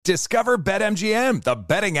Discover BetMGM, the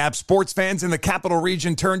betting app sports fans in the capital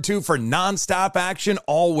region turn to for nonstop action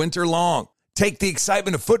all winter long. Take the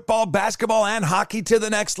excitement of football, basketball, and hockey to the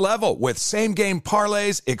next level with same-game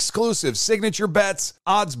parlays, exclusive signature bets,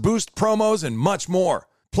 odds boost promos, and much more.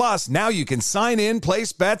 Plus, now you can sign in,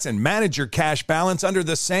 place bets, and manage your cash balance under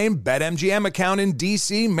the same BetMGM account in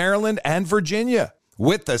D.C., Maryland, and Virginia.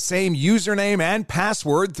 With the same username and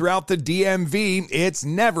password throughout the DMV, it's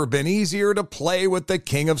never been easier to play with the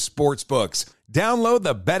king of sportsbooks. Download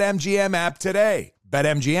the BetMGM app today.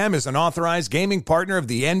 BetMGM is an authorized gaming partner of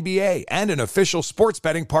the NBA and an official sports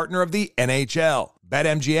betting partner of the NHL.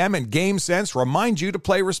 BetMGM and GameSense remind you to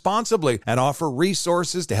play responsibly and offer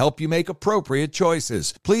resources to help you make appropriate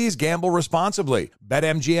choices. Please gamble responsibly.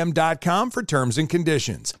 BetMGM.com for terms and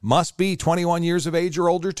conditions. Must be 21 years of age or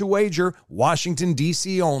older to wager. Washington,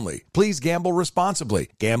 D.C. only. Please gamble responsibly.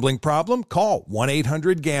 Gambling problem? Call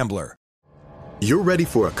 1-800-GAMBLER. You're ready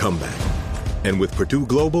for a comeback. And with Purdue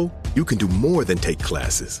Global, you can do more than take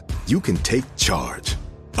classes. You can take charge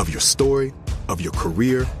of your story, of your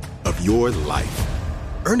career, of your life.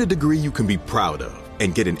 Earn a degree you can be proud of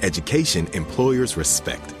and get an education employers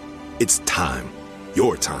respect. It's time,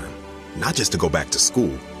 your time, not just to go back to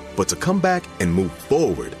school, but to come back and move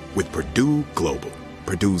forward with Purdue Global,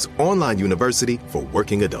 Purdue's online university for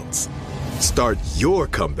working adults. Start your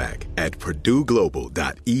comeback at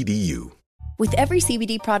purdueglobal.edu. With every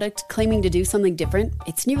CBD product claiming to do something different,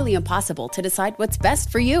 it's nearly impossible to decide what's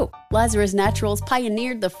best for you. Lazarus Naturals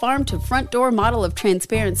pioneered the farm-to-front-door model of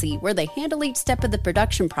transparency, where they handle each step of the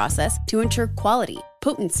production process to ensure quality,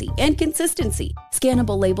 potency, and consistency.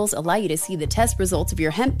 Scannable labels allow you to see the test results of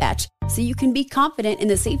your hemp batch, so you can be confident in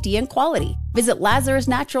the safety and quality. Visit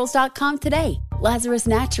LazarusNaturals.com today. Lazarus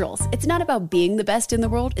Naturals. It's not about being the best in the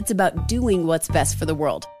world, it's about doing what's best for the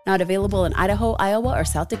world. Not available in Idaho, Iowa, or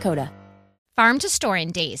South Dakota. Farm to store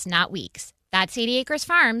in days, not weeks. That's 80 Acres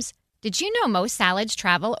Farms. Did you know most salads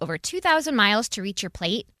travel over 2,000 miles to reach your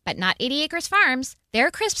plate? But not 80 Acres Farms.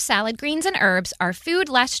 Their crisp salad greens and herbs are food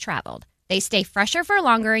less traveled. They stay fresher for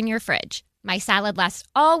longer in your fridge. My salad lasts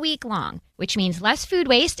all week long, which means less food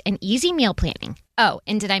waste and easy meal planning. Oh,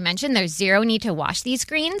 and did I mention there's zero need to wash these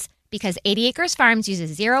greens? Because 80 Acres Farms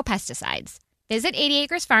uses zero pesticides. Visit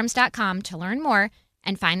 80acresfarms.com to learn more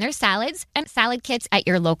and find their salads and salad kits at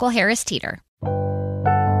your local Harris Teeter.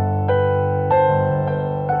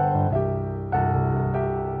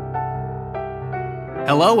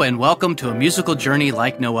 Hello and welcome to a musical journey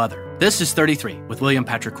like no other. This is 33 with William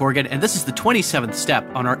Patrick Corgan, and this is the 27th step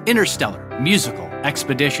on our interstellar musical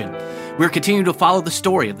expedition. We're continuing to follow the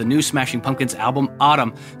story of the new Smashing Pumpkins album,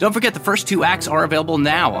 Autumn. Don't forget the first 2 acts are available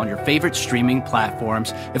now on your favorite streaming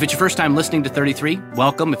platforms. If it's your first time listening to 33,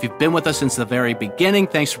 welcome. If you've been with us since the very beginning,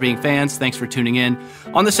 thanks for being fans. Thanks for tuning in.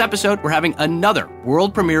 On this episode, we're having another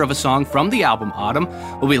world premiere of a song from the album, Autumn.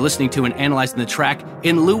 We'll be listening to and analyzing the track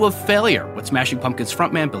In Lieu of Failure with Smashing Pumpkins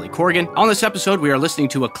frontman Billy Corgan. On this episode, we are listening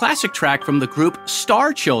to a classic track from the group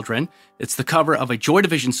Star Children. It's the cover of a Joy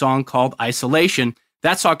Division song called Isolation.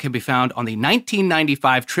 That song can be found on the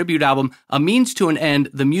 1995 tribute album, A Means to an End,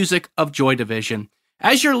 The Music of Joy Division.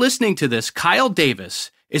 As you're listening to this, Kyle Davis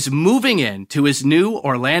is moving in to his new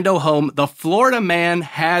Orlando home. The Florida man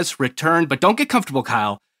has returned, but don't get comfortable,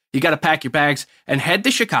 Kyle. You got to pack your bags and head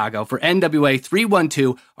to Chicago for NWA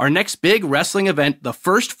 312, our next big wrestling event, the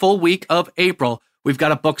first full week of April. We've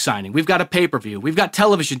got a book signing, we've got a pay-per-view, we've got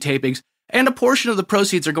television tapings, and a portion of the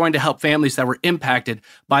proceeds are going to help families that were impacted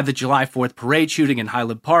by the July 4th parade shooting in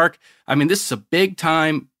Highland Park. I mean, this is a big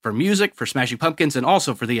time for music, for Smashing Pumpkins, and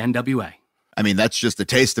also for the NWA. I mean, that's just a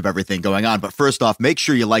taste of everything going on. But first off, make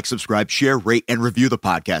sure you like, subscribe, share, rate, and review the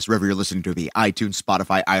podcast wherever you're listening to the iTunes,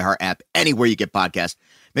 Spotify, iHeart app, anywhere you get podcasts.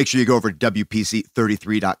 Make sure you go over to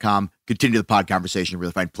WPC33.com. Continue the pod conversation.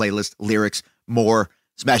 Really find playlists, lyrics, more.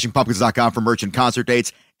 SmashingPumpkins.com for merch and concert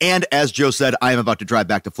dates. And as Joe said, I am about to drive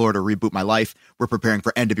back to Florida to reboot my life. We're preparing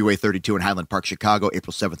for NWA 32 in Highland Park, Chicago,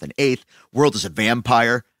 April 7th and 8th. World is a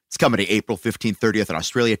Vampire. It's coming to April 15th, 30th in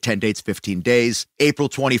Australia. 10 dates, 15 days. April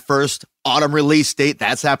 21st, autumn release date.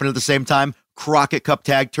 That's happening at the same time. Crockett Cup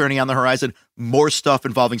tag turning on the horizon. More stuff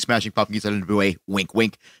involving Smashing Pumpkins and NWA. Wink,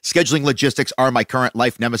 wink. Scheduling logistics are my current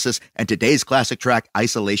life nemesis. And today's classic track,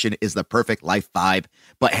 Isolation, is the perfect life vibe.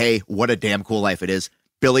 But hey, what a damn cool life it is.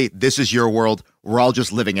 Billy, this is your world. We're all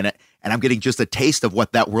just living in it. And I'm getting just a taste of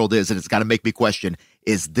what that world is. And it's got to make me question,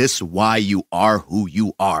 is this why you are who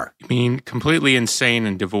you are? You mean completely insane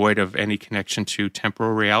and devoid of any connection to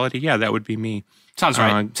temporal reality? Yeah, that would be me. Sounds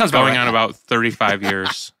right. Sounds going right. on about 35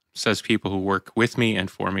 years, says people who work with me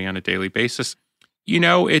and for me on a daily basis. You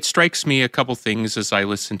know, it strikes me a couple things as I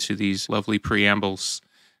listen to these lovely preambles.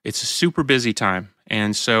 It's a super busy time.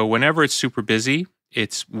 And so whenever it's super busy,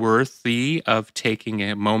 it's worthy of taking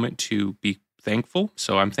a moment to be thankful.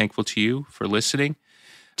 So I'm thankful to you for listening,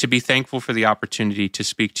 to be thankful for the opportunity to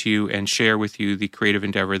speak to you and share with you the creative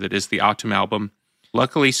endeavor that is the Autumn album.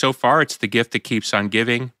 Luckily, so far, it's the gift that keeps on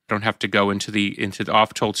giving. I don't have to go into the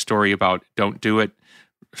oft-told story about don't do it,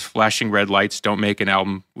 flashing red lights, don't make an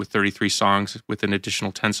album with 33 songs with an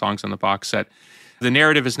additional 10 songs on the box set. The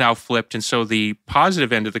narrative is now flipped, and so the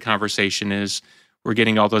positive end of the conversation is we're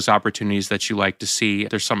getting all those opportunities that you like to see.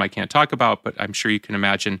 There's some I can't talk about, but I'm sure you can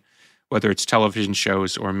imagine whether it's television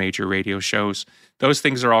shows or major radio shows. Those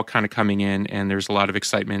things are all kind of coming in, and there's a lot of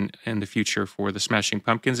excitement in the future for the Smashing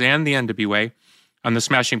Pumpkins and the NWA. On the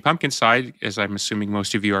Smashing Pumpkins side, as I'm assuming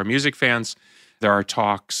most of you are music fans, there are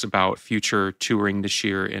talks about future touring this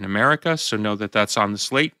year in America, so know that that's on the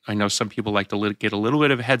slate. I know some people like to get a little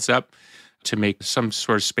bit of a heads up to make some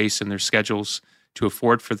sort of space in their schedules to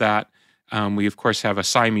afford for that. We, of course, have a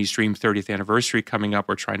Siamese Dream 30th anniversary coming up.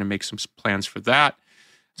 We're trying to make some plans for that.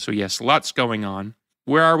 So, yes, lots going on.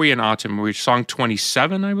 Where are we in autumn? We're song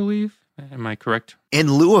 27, I believe. Am I correct?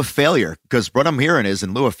 In lieu of failure, because what I'm hearing is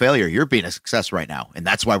in lieu of failure, you're being a success right now, and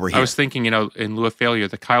that's why we're here. I was thinking, in lieu of failure,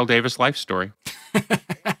 the Kyle Davis life story.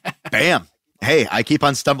 Bam. Hey, I keep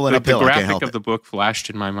on stumbling uphill. The I can't help graphic of the book flashed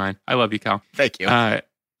in my mind. I love you, Kyle. Thank you.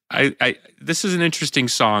 This is an interesting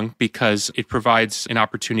song because it provides an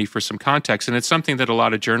opportunity for some context, and it's something that a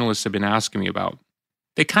lot of journalists have been asking me about.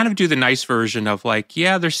 They kind of do the nice version of like,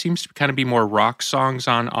 yeah, there seems to kind of be more rock songs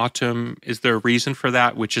on Autumn. Is there a reason for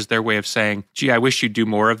that? Which is their way of saying, gee, I wish you'd do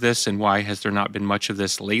more of this, and why has there not been much of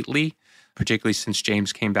this lately, particularly since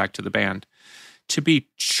James came back to the band? To be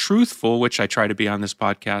truthful, which I try to be on this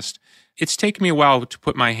podcast, it's taken me a while to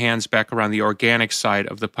put my hands back around the organic side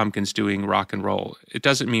of the Pumpkins doing rock and roll. It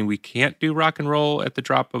doesn't mean we can't do rock and roll at the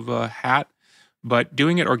drop of a hat, but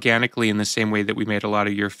doing it organically in the same way that we made a lot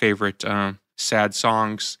of your favorite sad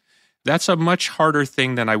songs, that's a much harder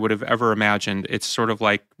thing than I would have ever imagined. It's sort of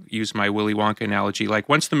like, use my Willy Wonka analogy, like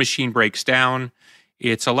once the machine breaks down,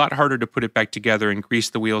 it's a lot harder to put it back together and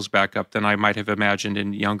grease the wheels back up than I might have imagined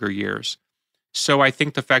in younger years. So I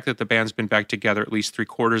think the fact that the band's been back together, at least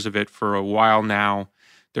 3/4 of it, for a while now,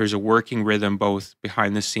 there's a working rhythm both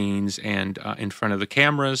behind the scenes and in front of the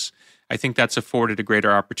cameras. I think that's afforded a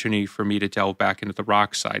greater opportunity for me to delve back into the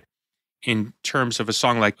rock side. In terms of a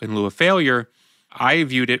song like In Lieu of Failure, I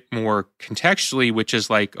viewed it more contextually, which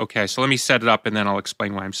is like, okay, so let me set it up and then I'll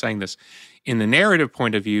explain why I'm saying this. In the narrative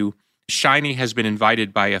point of view, Shiny has been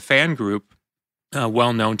invited by a fan group,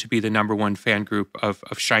 well known to be the number one fan group of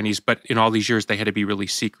Shiny's, but in all these years they had to be really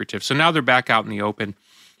secretive. So now they're back out in the open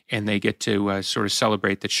and they get to sort of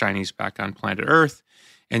celebrate that Shiny's back on planet Earth.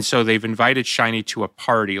 And so they've invited Shiny to a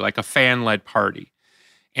party, like a fan-led party.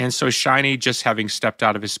 And so Shiny, just having stepped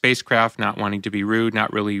out of his spacecraft, not wanting to be rude,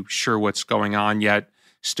 not really sure what's going on yet,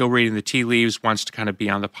 still reading the tea leaves, wants to kind of be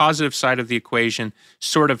on the positive side of the equation,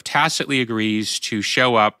 sort of tacitly agrees to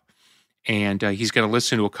show up, and he's going to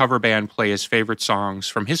listen to a cover band play his favorite songs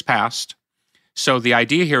from his past. So the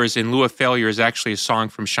idea here is In Lieu of Failure is actually a song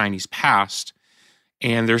from Shiny's past,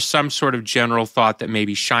 and there's some sort of general thought that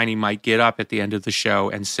maybe Shiny might get up at the end of the show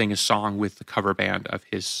and sing a song with the cover band of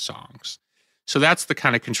his songs. So that's the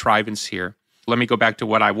kind of contrivance here. Let me go back to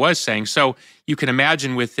what I was saying. So you can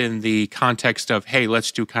imagine within the context of, hey,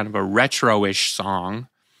 let's do kind of a retro-ish song,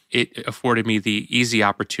 it afforded me the easy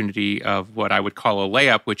opportunity of what I would call a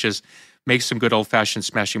layup, which is make some good old-fashioned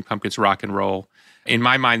Smashing Pumpkins rock and roll. In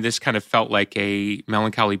my mind, this kind of felt like a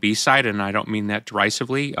melancholy B-side, and I don't mean that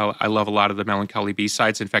derisively. I love a lot of the melancholy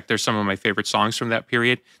B-sides. In fact, they're some of my favorite songs from that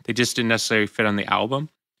period. They just didn't necessarily fit on the album.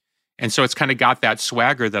 And so it's kind of got that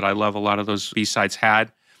swagger that I love a lot of those B-sides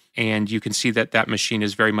had. And you can see that that machine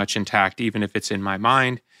is very much intact, even if it's in my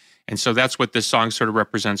mind. And so that's what this song sort of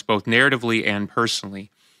represents, both narratively and personally.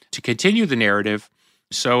 To continue the narrative,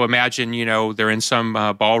 so imagine, they're in some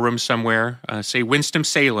ballroom somewhere, say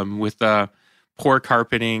Winston-Salem, with poor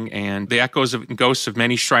carpeting and the echoes of ghosts of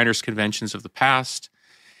many Shriners conventions of the past.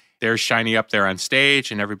 There's Shiny up there on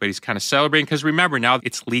stage, and everybody's kind of celebrating. Because remember, now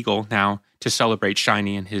it's legal now to celebrate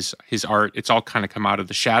Shiny and his art. It's all kind of come out of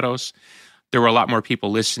the shadows. There were a lot more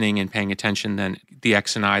people listening and paying attention than the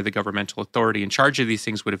X&I, the governmental authority in charge of these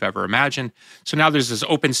things, would have ever imagined. So now there's this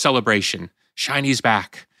open celebration. Shiny's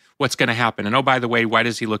back. What's going to happen? And oh, by the way, why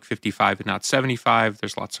does he look 55 and not 75?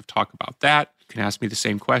 There's lots of talk about that. You can ask me the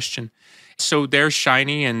same question. So there's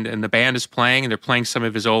Shiny, and the band is playing, and they're playing some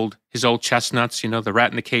of his old chestnuts, the Rat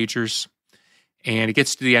and the Cagers. And it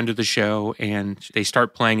gets to the end of the show, and they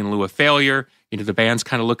start playing In Lieu of Failure. The band's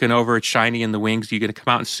kind of looking over at Shiny in the wings. You're going to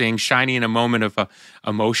come out and sing. Shiny in a moment of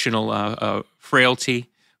emotional frailty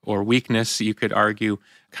or weakness, you could argue,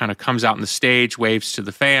 kind of comes out on the stage, waves to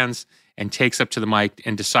the fans, and takes up to the mic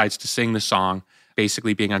and decides to sing the song,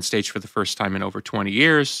 basically being on stage for the first time in over 20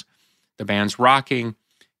 years. The band's rocking,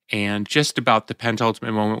 and just about the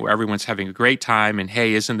penultimate moment where everyone's having a great time, and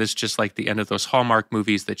hey, isn't this just like the end of those Hallmark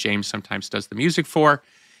movies that James sometimes does the music for?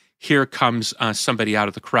 Here comes somebody out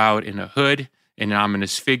of the crowd in a hood, an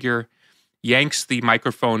ominous figure, yanks the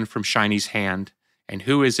microphone from Shiny's hand, and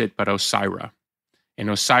who is it but Osira? And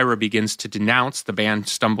Osira begins to denounce. The band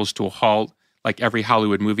stumbles to a halt. Like every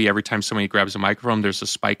Hollywood movie, every time somebody grabs a microphone, there's a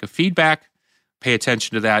spike of feedback. Pay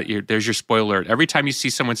attention to that. There's your spoiler alert. Every time you see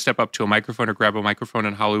someone step up to a microphone or grab a microphone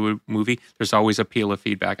in a Hollywood movie, there's always a peal of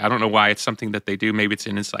feedback. I don't know why. It's something that they do. Maybe it's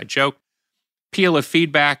an inside joke. Peal of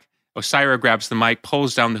feedback. Osira grabs the mic,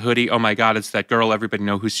 pulls down the hoodie. Oh my God, it's that girl. Everybody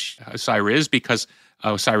know who Osira is because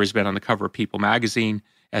Osira's been on the cover of People magazine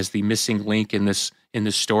as the missing link in this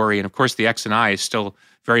story. And of course, the X and I is still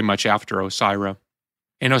very much after Osira.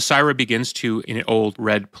 And Osira begins to, in an old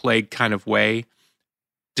red plague kind of way,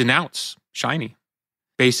 denounce Shiny.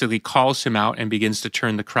 Basically calls him out and begins to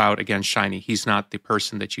turn the crowd against Shiny. He's not the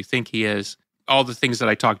person that you think he is. All the things that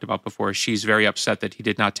I talked about before, she's very upset that he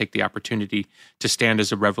did not take the opportunity to stand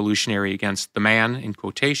as a revolutionary against the man, in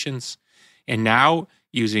quotations. And now,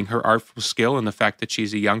 using her artful skill and the fact that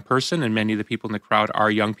she's a young person, and many of the people in the crowd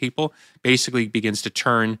are young people, basically begins to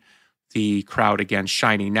turn the crowd against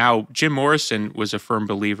Shiny. Now, Jim Morrison was a firm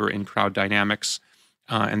believer in crowd dynamics,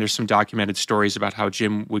 and there's some documented stories about how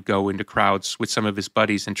Jim would go into crowds with some of his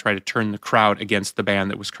buddies and try to turn the crowd against the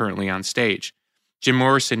band that was currently on stage. Jim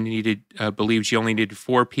Morrison believed you only needed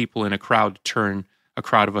 4 people in a crowd to turn a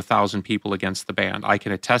crowd of 1,000 people against the band. I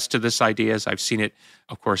can attest to this idea, as I've seen it,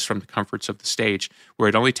 of course, from the comforts of the stage, where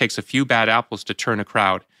it only takes a few bad apples to turn a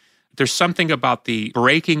crowd. There's something about the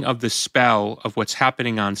breaking of the spell of what's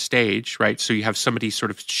happening on stage, right? So you have somebody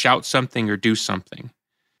sort of shout something or do something.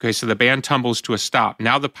 Okay, so the band tumbles to a stop.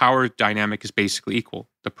 Now the power dynamic is basically equal.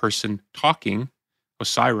 The person talking,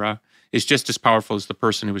 Osira, is just as powerful as the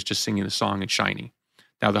person who was just singing the song in Shiny.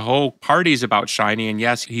 Now the whole party is about Shiny, and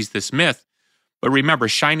yes, he's this myth. But remember,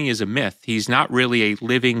 Shiny is a myth. He's not really a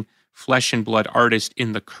living flesh and blood artist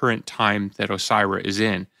in the current time that Osira is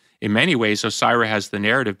in. In many ways, Osira has the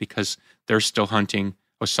narrative because they're still hunting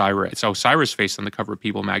Osira. It's Osira's face on the cover of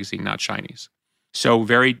People magazine, not Shiny's. So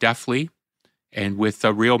very deftly and with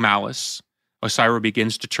a real malice, Osira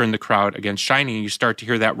begins to turn the crowd against Shiny, and you start to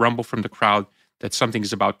hear that rumble from the crowd that something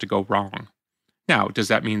is about to go wrong. Now, does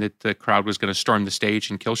that mean that the crowd was going to storm the stage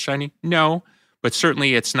and kill Shiny? No, but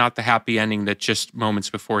certainly it's not the happy ending that just moments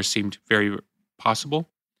before seemed very possible.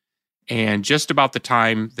 And just about the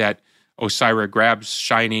time that Osira grabs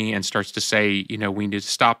Shiny and starts to say, we need to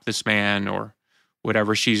stop this man or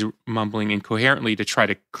whatever, she's mumbling incoherently to try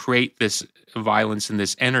to create this violence and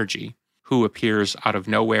this energy, who appears out of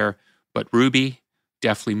nowhere. But Ruby,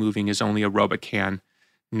 deftly moving as only a robot can,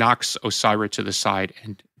 knocks Osira to the side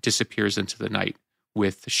and disappears into the night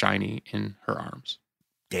with Shiny in her arms.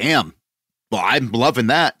 Damn. Well, I'm loving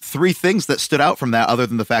that. 3 things that stood out from that, other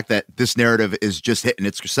than the fact that this narrative is just hitting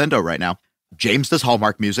its crescendo right now. James does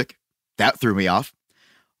Hallmark music. That threw me off.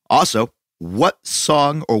 Also, what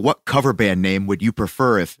song or what cover band name would you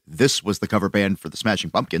prefer if this was the cover band for the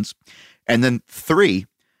Smashing Pumpkins? And then 3,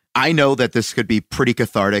 I know that this could be pretty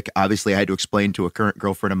cathartic. Obviously, I had to explain to a current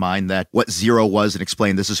girlfriend of mine that what Zero was and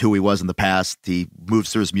explain this is who he was in the past. He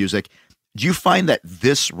moves through his music. Do you find that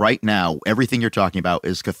this right now, everything you're talking about,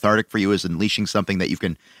 is cathartic for you, is unleashing something that you've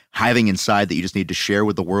been having inside that you just need to share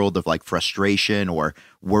with the world of like frustration or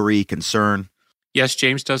worry, concern? Yes,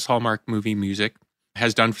 James does Hallmark movie music,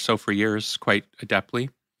 has done so for years quite adeptly.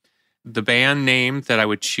 The band name that I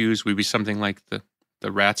would choose would be something like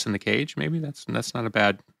the Rats in the Cage, maybe. That's not a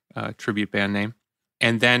bad tribute band name.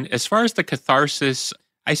 And then as far as the catharsis,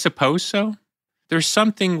 I suppose so. There's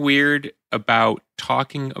something weird about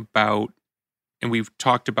talking about, and we've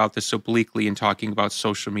talked about this obliquely in talking about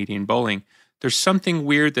social media and bowling, there's something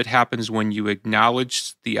weird that happens when you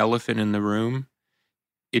acknowledge the elephant in the room.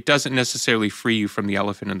 It doesn't necessarily free you from the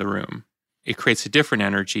elephant in the room. It creates a different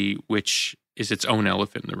energy, which is its own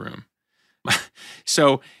elephant in the room.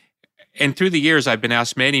 So, and through the years, I've been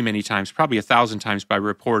asked many, many times, probably 1,000 times by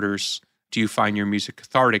reporters, do you find your music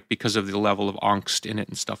cathartic because of the level of angst in it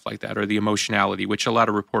and stuff like that, or the emotionality, which a lot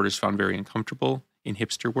of reporters found very uncomfortable in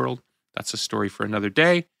hipster world. That's a story for another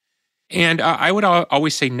day. And I would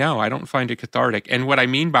always say, no, I don't find it cathartic. And what I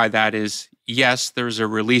mean by that is, yes, there's a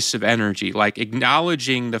release of energy, like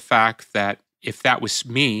acknowledging the fact that if that was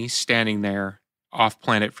me standing there off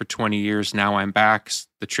planet for 20 years, now I'm back,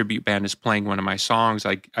 the tribute band is playing one of my songs,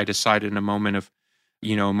 I decided in a moment of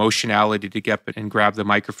emotionality to get up and grab the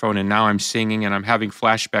microphone. And now I'm singing and I'm having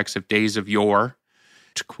flashbacks of days of yore,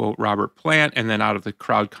 to quote Robert Plant. And then out of the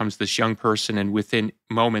crowd comes this young person. And within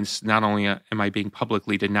moments, not only am I being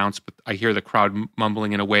publicly denounced, but I hear the crowd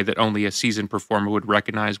mumbling in a way that only a seasoned performer would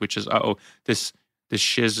recognize, which is, this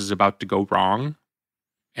shiz is about to go wrong.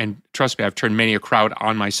 And trust me, I've turned many a crowd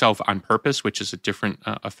on myself on purpose, which is a different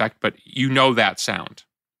effect. But you know that sound.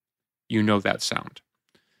 You know that sound.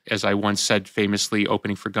 As I once said famously,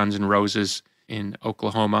 opening for Guns N' Roses in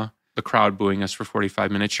Oklahoma, the crowd booing us for 45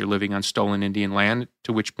 minutes, you're living on stolen Indian land,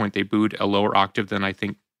 to which point they booed a lower octave than I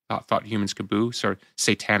think thought humans could boo, sort of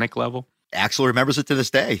satanic level. Axl remembers it to this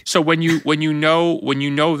day. So when you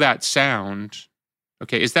know that sound,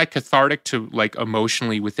 okay, is that cathartic to like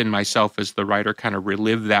emotionally within myself as the writer kind of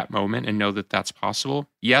relive that moment and know that that's possible?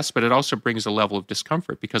 Yes, but it also brings a level of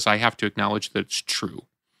discomfort because I have to acknowledge that it's true.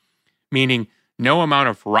 Meaning, no amount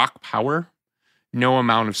of rock power, no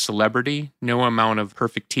amount of celebrity, no amount of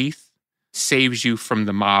perfect teeth saves you from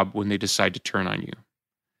the mob when they decide to turn on you.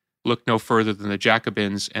 Look no further than the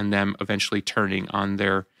Jacobins and them eventually turning on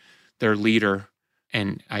their leader.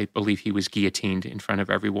 And I believe he was guillotined in front of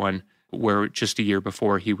everyone, where just a year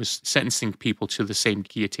before he was sentencing people to the same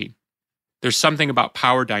guillotine. There's something about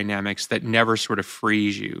power dynamics that never sort of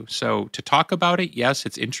frees you. So to talk about it, yes,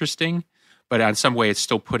 it's interesting. But in some way, it's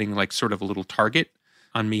still putting like sort of a little target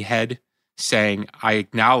on me head, saying, I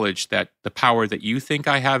acknowledge that the power that you think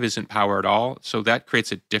I have isn't power at all. So that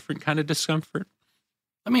creates a different kind of discomfort.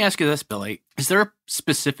 Let me ask you this, Billy. Is there a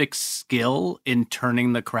specific skill in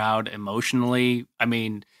turning the crowd emotionally? I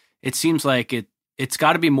mean, it seems like it's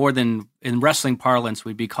got to be more than, in wrestling parlance,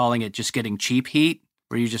 we'd be calling it just getting cheap heat,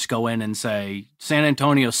 where you just go in and say, San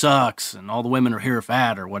Antonio sucks and all the women are here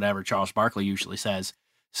fat, or whatever Charles Barkley usually says.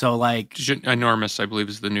 So like... Enormous, I believe,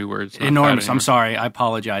 is the new word. Enormous. I'm sorry. I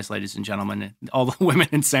apologize, ladies and gentlemen. All the women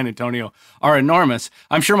in San Antonio are enormous.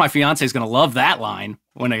 I'm sure my fiance is going to love that line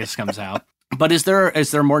when this comes out. But is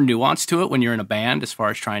there more nuance to it when you're in a band as far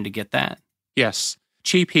as trying to get that? Yes.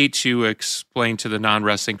 Cheap heat, to explain to the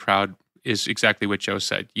non-wrestling crowd, is exactly what Joe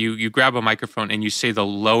said. You grab a microphone and you say the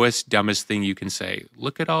lowest, dumbest thing you can say.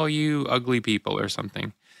 Look at all you ugly people or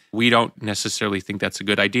something. We don't necessarily think that's a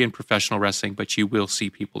good idea in professional wrestling, but you will see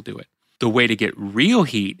people do it. The way to get real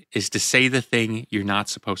heat is to say the thing you're not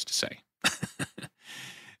supposed to say.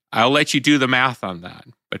 I'll let you do the math on that,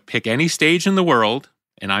 but pick any stage in the world,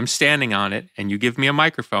 and I'm standing on it, and you give me a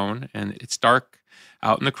microphone, and it's dark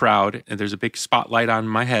out in the crowd, and there's a big spotlight on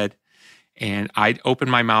my head, and I open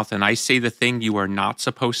my mouth and I say the thing you are not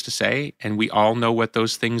supposed to say, and we all know what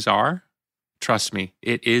those things are. Trust me,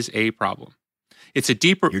 it is a problem. It's a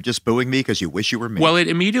deeper... You're just booing me because you wish you were me. Well, it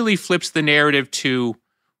immediately flips the narrative to,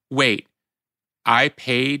 wait, I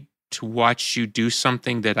paid to watch you do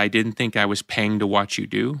something that I didn't think I was paying to watch you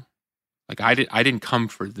do? Like, I didn't come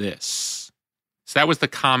for this. So that was the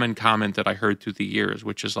common comment that I heard through the years,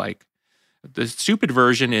 which is like, the stupid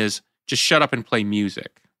version is just shut up and play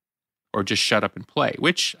music, or just shut up and play,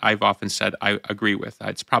 which I've often said I agree with.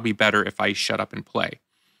 It's probably better if I shut up and play.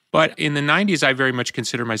 But in the 90s, I very much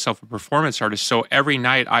consider myself a performance artist. So every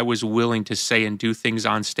night I was willing to say and do things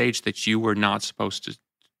on stage that you were not supposed to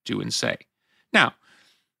do and say. Now,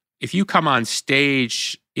 if you come on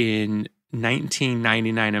stage in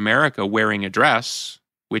 1999 America wearing a dress,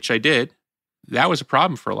 which I did, that was a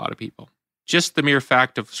problem for a lot of people. Just the mere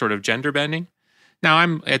fact of sort of gender bending. Now,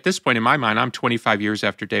 I'm at this point in my mind, I'm 25 years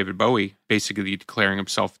after David Bowie, basically declaring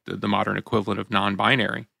himself the modern equivalent of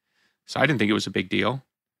non-binary. So I didn't think it was a big deal.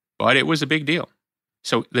 But it was a big deal.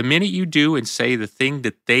 So the minute you do and say the thing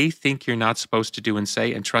that they think you're not supposed to do and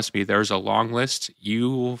say, and trust me, there's a long list,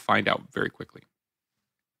 you will find out very quickly.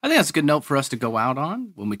 I think that's a good note for us to go out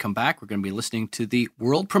on. When we come back, we're going to be listening to the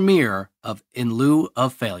world premiere of In Lieu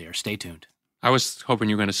of Failure. Stay tuned. I was hoping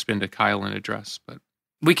you were going to spin to Kyle in a dress, but...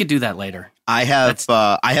 We could do that later. I have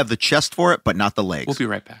the chest for it, but not the legs. We'll be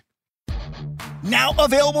right back. Now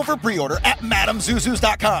available for pre-order at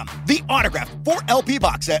MadamZuzus.com. The autographed 4-LP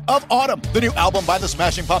box set of Autumn, the new album by the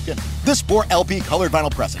Smashing Pumpkins. This 4-LP colored vinyl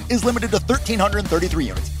pressing is limited to 1,333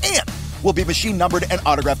 units and will be machine numbered and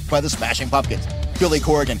autographed by the Smashing Pumpkins, Billy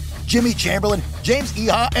Corgan, Jimmy Chamberlain, James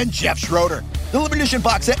Iha, and Jeff Schroeder. The limited edition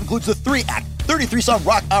box set includes the 3-act, 33-song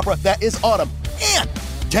rock opera that is Autumn and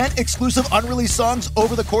 10 exclusive unreleased songs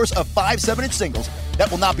over the course of 5 7-inch singles that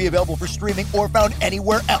will not be available for streaming or found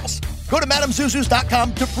anywhere else. Go to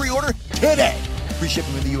MadamZuzus.com to pre-order today. Free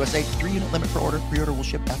shipping in the USA, 3-unit limit per order. Pre-order will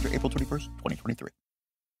ship after April 21st, 2023.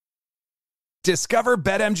 Discover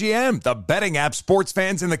BetMGM, the betting app sports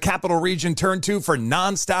fans in the capital region turn to for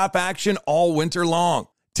nonstop action all winter long.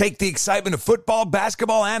 Take the excitement of football,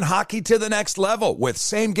 basketball, and hockey to the next level with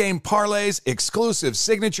same-game parlays, exclusive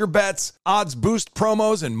signature bets, odds boost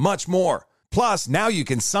promos, and much more. Plus, now you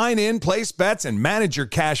can sign in, place bets, and manage your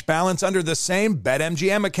cash balance under the same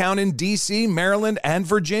BetMGM account in D.C., Maryland, and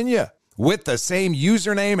Virginia. With the same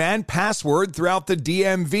username and password throughout the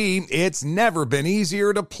DMV, it's never been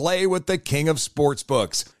easier to play with the king of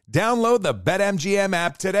sportsbooks. Download the BetMGM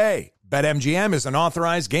app today. BetMGM is an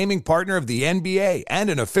authorized gaming partner of the NBA and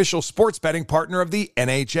an official sports betting partner of the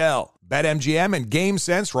NHL. BetMGM and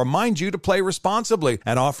GameSense remind you to play responsibly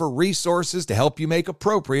and offer resources to help you make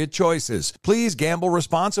appropriate choices. Please gamble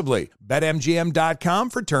responsibly. BetMGM.com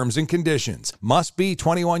for terms and conditions. Must be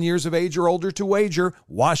 21 years of age or older to wager.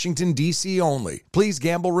 Washington, D.C. only. Please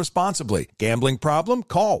gamble responsibly. Gambling problem?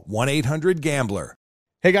 Call 1-800-GAMBLER.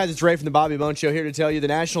 Hey guys, it's Ray from the Bobby Bone Show here to tell you the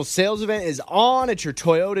national sales event is on at your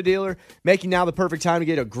Toyota dealer, making now the perfect time to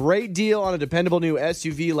get a great deal on a dependable new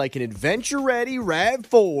SUV like an adventure-ready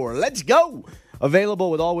RAV4. Let's go!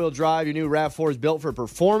 Available with all-wheel drive, your new RAV4 is built for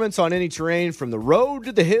performance on any terrain, from the road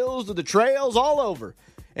to the hills to the trails, all over.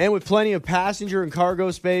 And with plenty of passenger and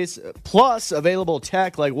cargo space, plus available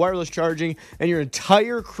tech like wireless charging, and your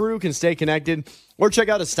entire crew can stay connected. Or check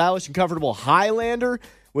out a stylish and comfortable Highlander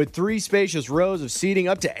with 3 spacious rows of seating,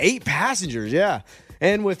 up to 8 passengers, yeah.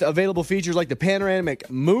 And with available features like the panoramic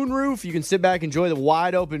moonroof, you can sit back and enjoy the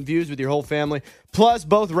wide open views with your whole family. Plus,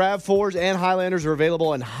 both RAV4s and Highlanders are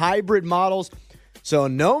available in hybrid models. So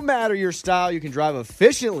no matter your style, you can drive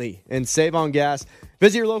efficiently and save on gas.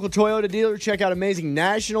 Visit your local Toyota dealer. Check out amazing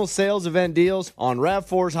national sales event deals on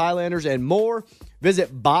RAV4s, Highlanders, and more.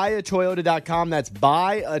 Visit buyatoyota.com. That's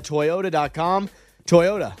buyatoyota.com.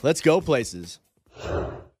 Toyota, let's go places.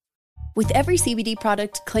 With every CBD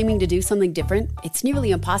product claiming to do something different, it's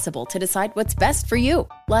nearly impossible to decide what's best for you.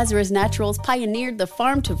 Lazarus Naturals pioneered the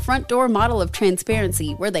farm-to-front-door model of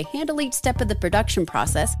transparency, where they handle each step of the production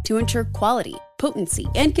process to ensure quality, potency,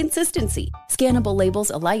 and consistency. Scannable labels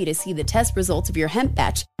allow you to see the test results of your hemp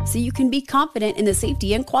batch, so you can be confident in the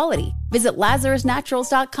safety and quality. Visit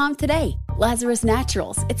LazarusNaturals.com today. Lazarus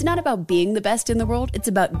Naturals. It's not about being the best in the world, it's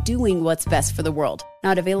about doing what's best for the world.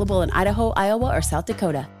 Not available in Idaho, Iowa, or South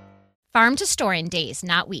Dakota. Farm to store in days,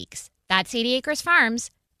 not weeks. That's 80 Acres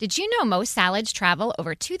Farms. Did you know most salads travel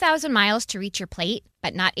over 2,000 miles to reach your plate?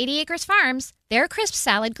 But not 80 Acres Farms. Their crisp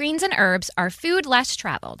salad greens and herbs are food less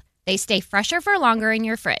traveled. They stay fresher for longer in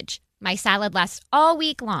your fridge. My salad lasts all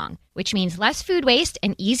week long, which means less food waste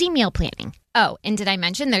and easy meal planning. Oh, and did I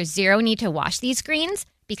mention there's zero need to wash these greens?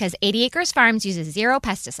 Because 80 Acres Farms uses 0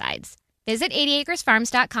 pesticides. Visit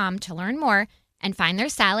 80acresfarms.com to learn more and find their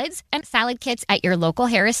salads and salad kits at your local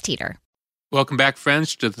Harris Teeter. Welcome back,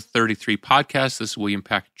 friends, to the 33 podcast. This is William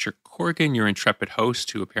Patrick Corgan, your intrepid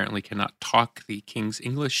host, who apparently cannot talk the King's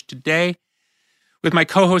English today. With my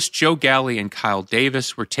co-hosts Joe Galley and Kyle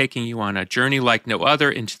Davis, we're taking you on a journey like no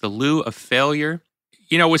other into the Lieu of Failure.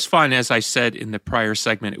 You know, it was fun, as I said in the prior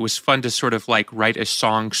segment, it was fun to sort of like write a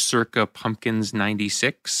song circa Pumpkins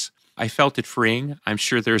 96. I felt it freeing. I'm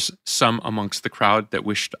sure there's some amongst the crowd that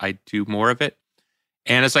wished I'd do more of it.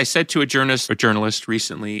 And as I said to a journalist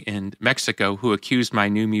recently in Mexico who accused my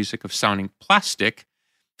new music of sounding plastic,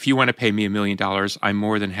 if you want to pay me $1 million, I'm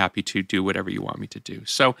more than happy to do whatever you want me to do.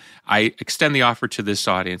 So I extend the offer to this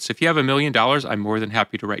audience. If you have $1 million, I'm more than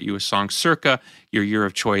happy to write you a song circa your year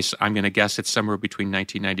of choice. I'm going to guess it's somewhere between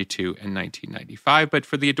 1992 and 1995. But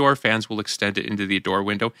for the Adore fans, we'll extend it into the Adore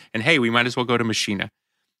window. And hey, we might as well go to Machina.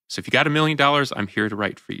 So if you got $1 million, I'm here to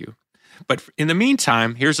write for you. But in the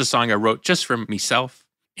meantime, here's a song I wrote just for myself,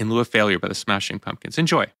 In Lieu of Failure by the Smashing Pumpkins.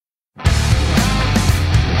 Enjoy.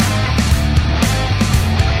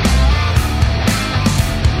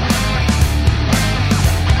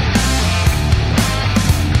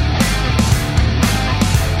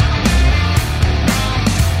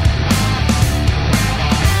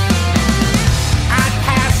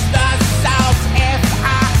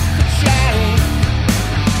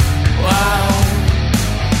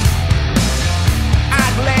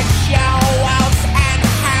 I'd let you out and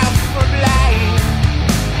have for blame.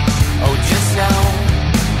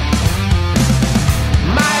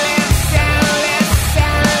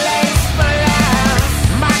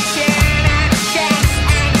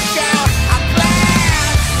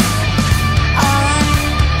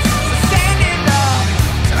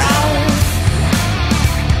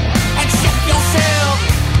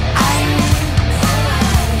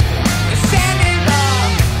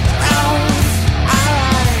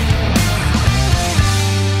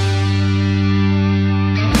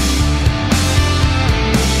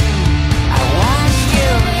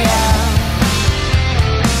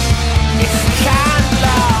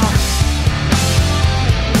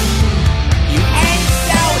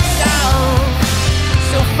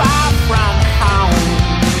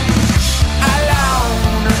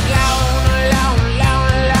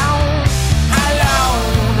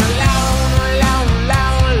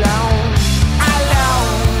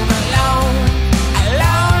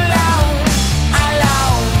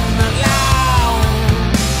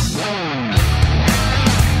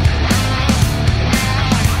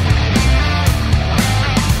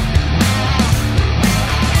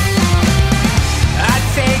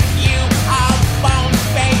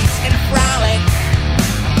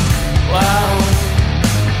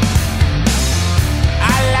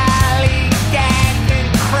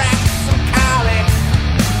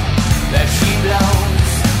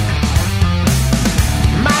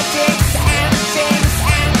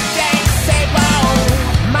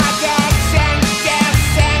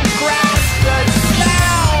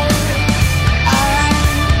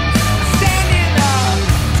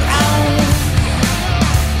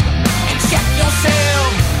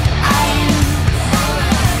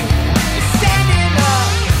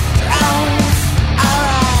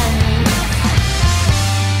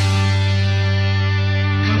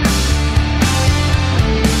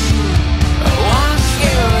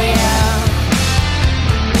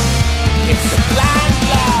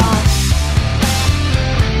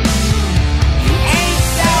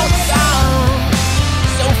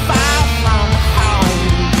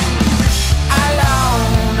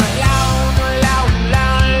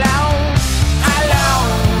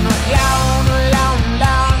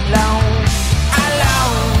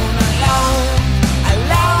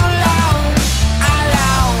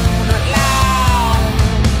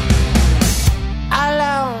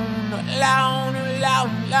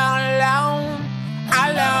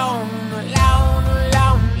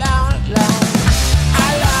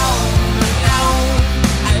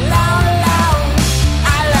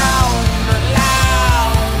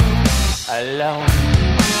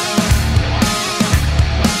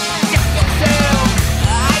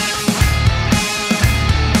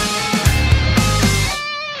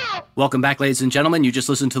 Welcome back, ladies and gentlemen. You just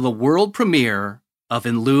listened to the world premiere of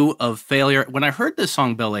In Lieu of Failure. When I heard this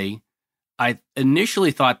song, Billy, I initially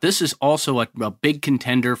thought this is also a big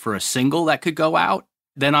contender for a single that could go out.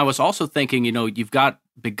 Then I was also thinking, you've got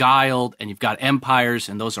Beguiled and you've got Empires,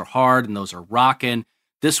 and those are hard and those are rockin'.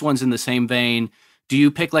 This one's in the same vein. Do you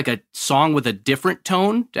pick like a song with a different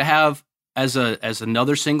tone to have as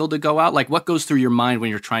another single to go out? Like, what goes through your mind when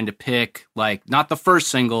you're trying to pick, like, not the first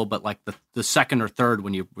single, but like the second or third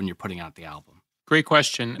when you're putting out the album? Great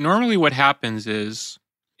question. Normally what happens is,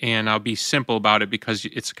 and I'll be simple about it because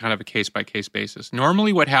it's kind of a case-by-case basis.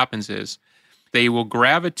 Normally what happens is they will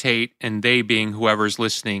gravitate, and they being whoever's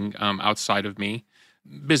listening outside of me,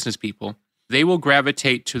 business people, they will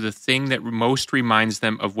gravitate to the thing that most reminds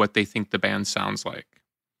them of what they think the band sounds like.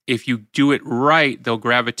 If you do it right, they'll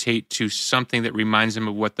gravitate to something that reminds them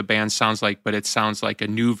of what the band sounds like, but it sounds like a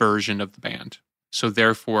new version of the band. So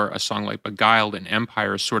therefore, a song like Beguiled and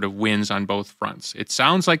Empire sort of wins on both fronts. It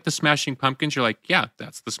sounds like the Smashing Pumpkins. You're like, yeah,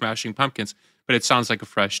 that's the Smashing Pumpkins, but it sounds like a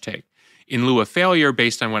fresh take. In Lieu of Failure,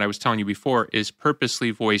 based on what I was telling you before, is purposely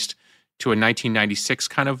voiced to a 1996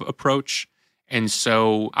 kind of approach. And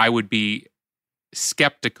so I would be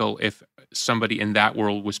skeptical if somebody in that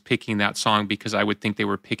world was picking that song, because I would think they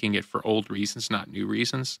were picking it for old reasons, not new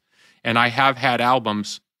reasons. And I have had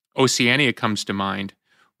albums, Oceania comes to mind,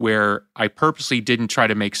 where I purposely didn't try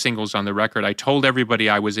to make singles on the record. I told everybody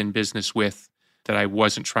I was in business with that I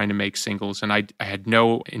wasn't trying to make singles, and I had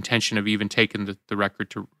no intention of even taking the record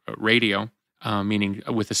to radio, meaning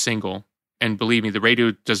with a single. And believe me, the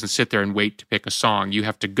radio doesn't sit there and wait to pick a song. You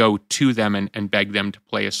have to go to them and beg them to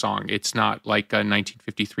play a song. It's not like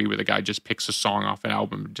 1953 where the guy just picks a song off an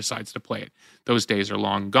album and decides to play it. Those days are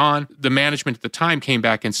long gone. The management at the time came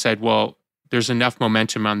back and said, well, there's enough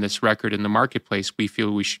momentum on this record in the marketplace. We feel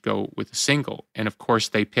we should go with a single. And of course,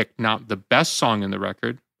 they picked not the best song in the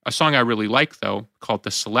record, a song I really like, though, called The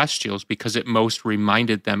Celestials, because it most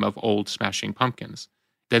reminded them of old Smashing Pumpkins.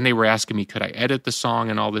 Then they were asking me, could I edit the song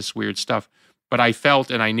and all this weird stuff? But I felt,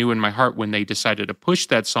 and I knew in my heart when they decided to push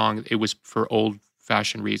that song, it was for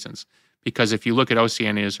old-fashioned reasons. Because if you look at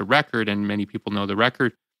Oceania as a record, and many people know the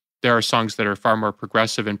record, there are songs that are far more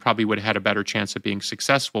progressive and probably would have had a better chance of being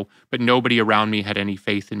successful, but nobody around me had any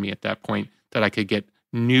faith in me at that point that I could get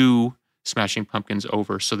new Smashing Pumpkins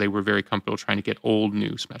over, so they were very comfortable trying to get old,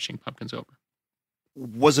 new Smashing Pumpkins over.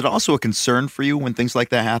 Was it also a concern for you when things like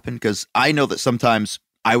that happen? Because I know that sometimes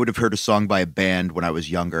I would have heard a song by a band when I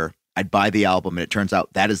was younger. I'd buy the album, and it turns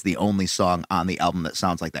out that is the only song on the album that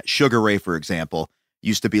sounds like that. Sugar Ray, for example,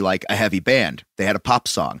 used to be like a heavy band. They had a pop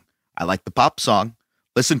song. I liked the pop song,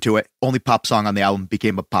 listened to it, only pop song on the album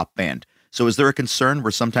became a pop band. So is there a concern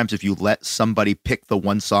where sometimes if you let somebody pick the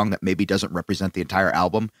one song that maybe doesn't represent the entire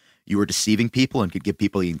album, you are deceiving people and could give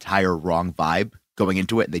people the entire wrong vibe going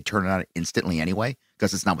into it, and they turn it on instantly anyway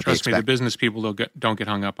because it's not what they expect? Trust me, the business people don't get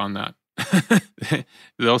hung up on that.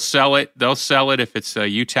 They'll sell it. They'll sell it if it's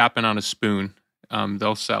you tapping on a spoon.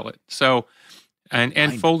 They'll sell it. So,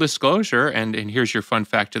 and full disclosure, and here's your fun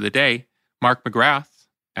fact of the day: Mark McGrath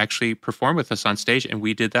actually performed with us on stage, and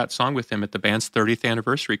we did that song with him at the band's 30th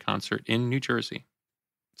anniversary concert in New Jersey.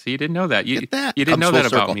 So you didn't know that. You didn't know that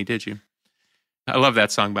about me, did you? I love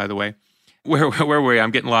that song, by the way. Where were we? I'm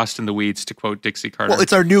getting lost in the weeds, to quote Dixie Carter. Well,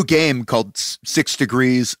 it's our new game called 6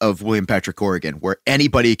 Degrees of William Patrick Corrigan, where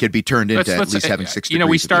anybody could be turned into at least having 6 degrees.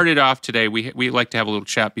 We started off today. We like to have a little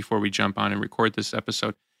chat before we jump on and record this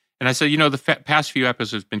episode. And I said, the past few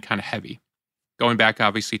episodes have been kind of heavy, going back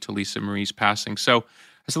obviously to Lisa Marie's passing. So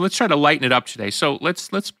I said, let's try to lighten it up today. So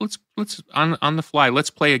let's on the fly,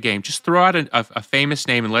 let's play a game. Just throw out a famous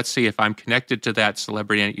name, and let's see if I'm connected to that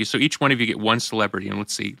celebrity. So each one of you get one celebrity, and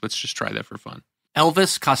let's see. Let's just try that for fun.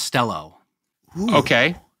 Elvis Costello. Ooh.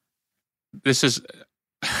 Okay. This is,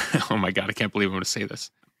 oh my God, I can't believe I'm going to say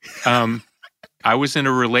this. I was in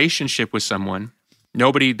a relationship with someone,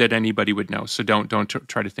 nobody that anybody would know, so don't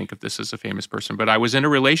try to think of this as a famous person, but I was in a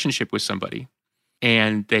relationship with somebody,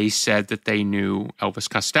 and they said that they knew Elvis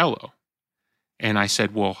Costello. And I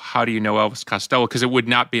said, well, how do you know Elvis Costello? Because it would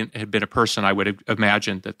not have been a person I would have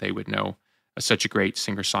imagined that they would know, such a great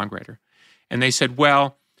singer-songwriter. And they said,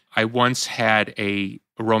 well, I once had a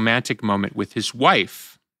romantic moment with his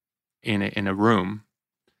wife in a room.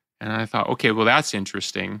 And I thought, okay, well, that's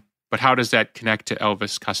interesting. But how does that connect to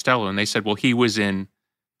Elvis Costello? And they said, well, he was in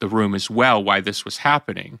the room as well while this was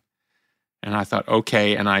happening. And I thought,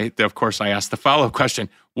 okay. And of course, I asked the follow-up question,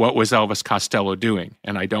 what was Elvis Costello doing?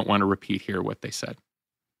 And I don't want to repeat here what they said.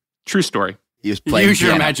 True story. Use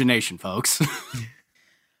your imagination, folks.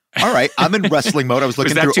 All right. I'm in wrestling mode. I was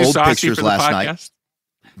looking through old pictures last night.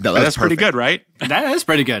 No, that's pretty good, right? That is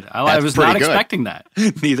pretty good. I was not expecting that.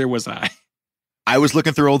 Neither was I. I was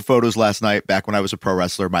looking through old photos last night, back when I was a pro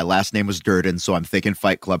wrestler. My last name was Durden, so I'm thinking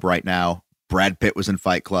Fight Club right now. Brad Pitt was in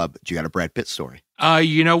Fight Club. Do you got a Brad Pitt story?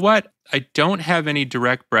 You know what? I don't have any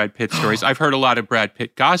direct Brad Pitt stories. I've heard a lot of Brad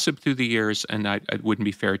Pitt gossip through the years, and it wouldn't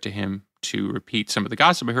be fair to him to repeat some of the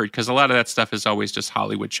gossip I heard, because a lot of that stuff is always just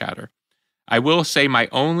Hollywood chatter. I will say my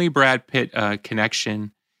only Brad Pitt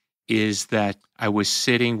connection is that I was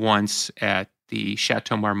sitting once at the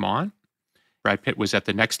Chateau Marmont. Brad Pitt was at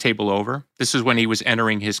the next table over. This is when he was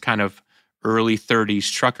entering his kind of early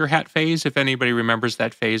 30s trucker hat phase, if anybody remembers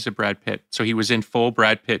that phase of Brad Pitt. So he was in full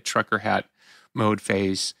Brad Pitt trucker hat mode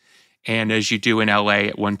phase. And as you do in LA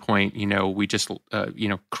at one point, we just,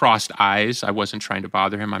 crossed eyes. I wasn't trying to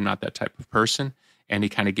bother him. I'm not that type of person. And he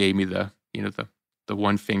kind of gave me the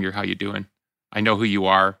one finger, how you doing? I know who you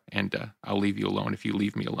are, and I'll leave you alone if you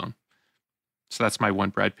leave me alone. So that's my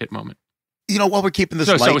one Brad Pitt moment. While we're keeping this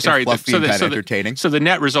light and fluffy and kind of entertaining. So the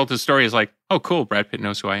net result of the story is like, oh, cool, Brad Pitt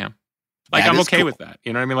knows who I am. Like, I'm okay with that.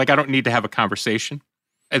 You know what I mean? Like, I don't need to have a conversation.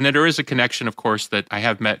 And then there is a connection, of course, that I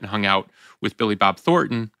have met and hung out with Billy Bob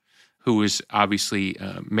Thornton, who is obviously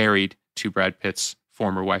married to Brad Pitt's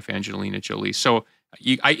former wife, Angelina Jolie. So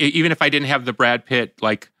even if I didn't have the Brad Pitt,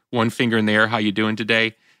 like, one finger in the air, how you doing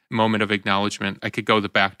today, moment of acknowledgement, I could go the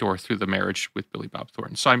back door through the marriage with Billy Bob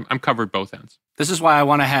Thornton. So I'm covered both ends. This is why I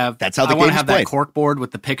want to have. That's how the game is played. That cork board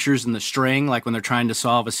with the pictures and the string, like when they're trying to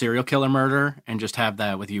solve a serial killer murder, and just have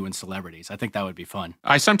that with you and celebrities. I think that would be fun.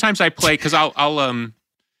 Sometimes I play because I'll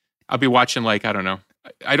be watching, like, I don't know.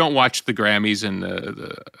 I don't watch the Grammys and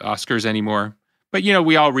the Oscars anymore, but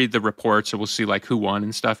we all read the reports, and we'll see like who won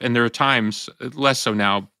and stuff. And there are times, less so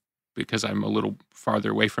now because I'm a little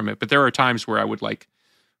farther away from it, but there are times where I would like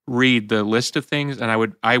read the list of things, and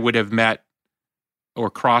I would have met or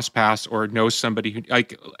cross paths or know somebody who,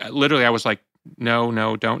 like, literally I was like,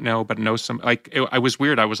 no, don't know, but know some, like, I was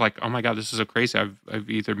weird. I was like, oh my God, this is so crazy. I've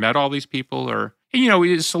either met all these people or,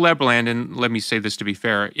 it's celeb land. And let me say this to be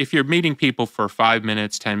fair. If you're meeting people for 5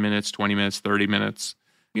 minutes, 10 minutes, 20 minutes, 30 minutes,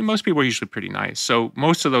 most people are usually pretty nice. So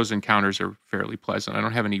most of those encounters are fairly pleasant. I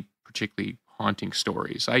don't have any particularly haunting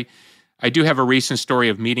stories. I do have a recent story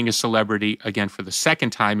of meeting a celebrity again for the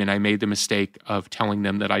second time, and I made the mistake of telling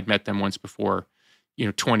them that I'd met them once before,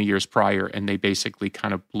 20 years prior, and they basically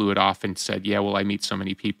kind of blew it off and said, yeah, well, I meet so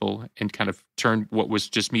many people, and kind of turned what was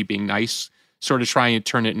just me being nice, sort of trying to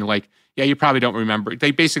turn it into like, yeah, you probably don't remember.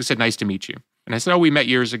 They basically said, nice to meet you. And I said, oh, we met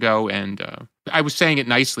years ago, and I was saying it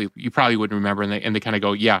nicely. You probably wouldn't remember. And they kind of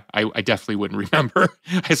go, yeah, I definitely wouldn't remember.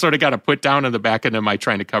 I sort of got a put down on the back end of my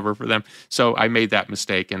trying to cover for them. So I made that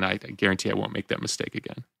mistake, and I guarantee I won't make that mistake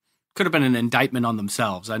again. Could have been an indictment on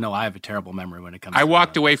themselves. I know I have a terrible memory when it comes to I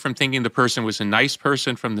walked away from thinking the person was a nice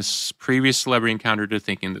person from this previous celebrity encounter to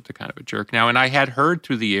thinking that they're kind of a jerk now. And I had heard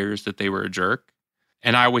through the years that they were a jerk.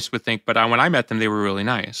 And I always would think, but when I met them, they were really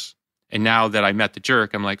nice. And now that I met the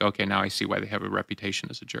jerk, I'm like, okay, now I see why they have a reputation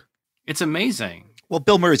as a jerk. It's amazing. Well,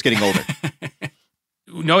 Bill Murray's getting older.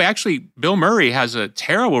 No, actually, Bill Murray has a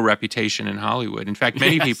terrible reputation in Hollywood. In fact,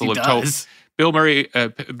 many people have told Bill Murray.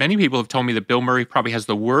 Many people have told me that Bill Murray probably has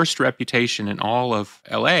the worst reputation in all of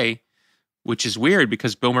L.A., which is weird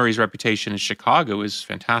because Bill Murray's reputation in Chicago is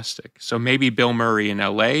fantastic. So maybe Bill Murray in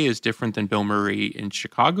L.A. is different than Bill Murray in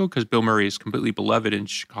Chicago because Bill Murray is completely beloved in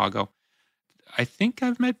Chicago. I think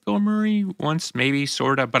I've met Bill Murray once, maybe,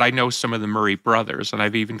 sort of, but I know some of the Murray brothers, and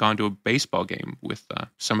I've even gone to a baseball game with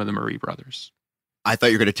some of the Murray brothers. I thought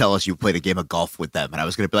you were going to tell us you played a game of golf with them, and I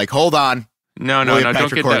was going to be like, hold on. No,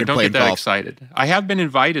 don't get that excited. I have been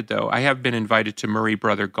invited, though. I have been invited to Murray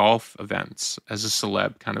brother golf events as a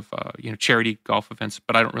celeb, kind of, charity golf events,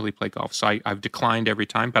 but I don't really play golf, so I've declined every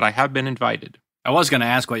time, but I have been invited. I was going to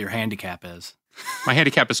ask what your handicap is. My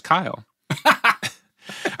handicap is Kyle.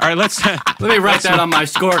 All right, let me write that on my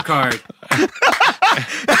scorecard.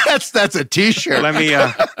 That's a T-shirt.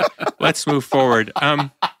 Let's move forward.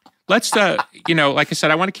 Like I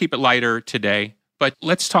said, I want to keep it lighter today, but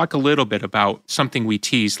let's talk a little bit about something we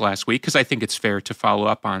teased last week because I think it's fair to follow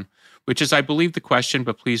up on, which is, I believe the question,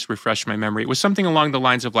 but please refresh my memory. It was something along the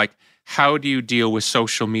lines of like, how do you deal with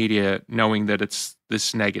social media knowing that it's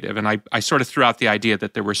this negative? And I sort of threw out the idea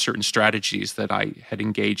that there were certain strategies that I had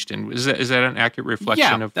engaged in. Is that an accurate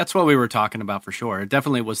reflection of? That's what we were talking about for sure. It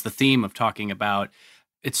definitely was the theme of talking about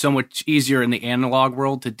it's so much easier in the analog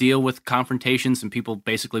world to deal with confrontations and people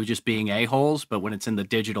basically just being a-holes. But when it's in the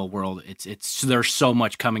digital world, it's there's so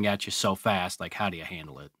much coming at you so fast. Like, how do you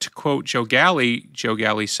handle it? To quote Joe Galley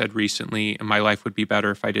said recently, my life would be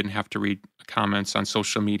better if I didn't have to read comments on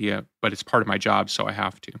social media, but it's part of my job, so I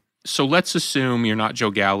have to. So let's assume you're not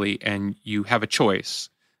Joe Galley and you have a choice.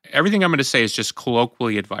 everything I'm going to say is just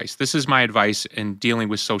colloquially advice. This is my advice in dealing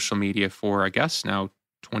with social media for, I guess, now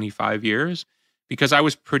 25 years, because I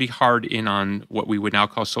was pretty hard in on what we would now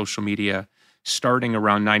call social media starting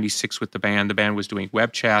around 96 with the band. The band was doing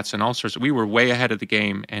web chats and all sorts. We were way ahead of the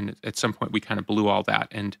game, and at some point we kind of blew all that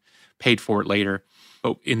and paid for it later.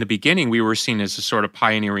 But in the beginning, we were seen as a sort of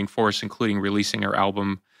pioneering force, including releasing our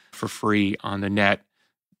album for free on the net,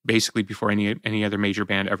 basically before any other major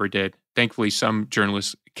band ever did. Thankfully, some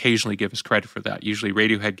journalists occasionally give us credit for that. Usually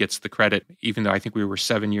Radiohead gets the credit, even though I think we were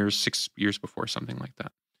 6 years before, something like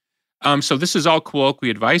that. So this is all colloquial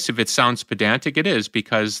advice. If it sounds pedantic, it is,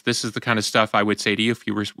 because this is the kind of stuff I would say to you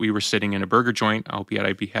if we were sitting in a burger joint, albeit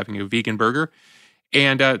I'd be having a vegan burger.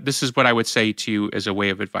 And this is what I would say to you as a way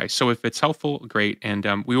of advice. So if it's helpful, great. And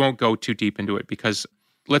we won't go too deep into it, because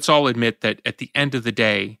let's all admit that at the end of the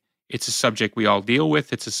day, it's a subject we all deal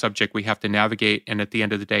with. It's a subject we have to navigate. And at the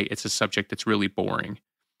end of the day, it's a subject that's really boring.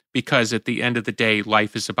 Because at the end of the day,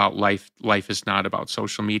 life is about life. Life is not about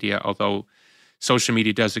social media, although social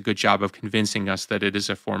media does a good job of convincing us that it is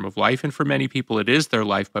a form of life. And for many people, it is their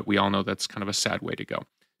life, but we all know that's kind of a sad way to go.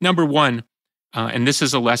 Number one, and this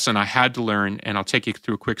is a lesson I had to learn, and I'll take you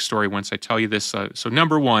through a quick story once I tell you this. So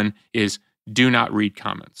number one is do not read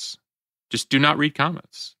comments. Just do not read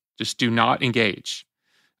comments. Just do not engage.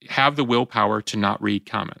 Have the willpower to not read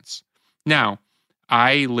comments. Now,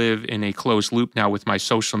 I live in a closed loop now with my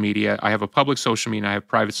social media. I have a public social media and I have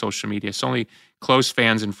private social media. So only close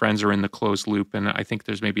fans and friends are in the closed loop. And I think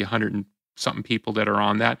there's maybe 100 and something people that are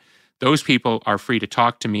on that. Those people are free to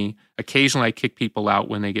talk to me. Occasionally I kick people out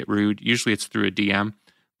when they get rude. Usually it's through a DM.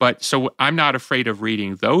 But so I'm not afraid of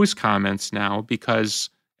reading those comments now because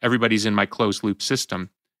everybody's in my closed loop system.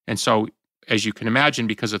 And so as you can imagine,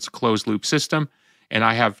 because it's a closed loop system, and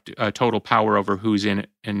I have total power over who's in it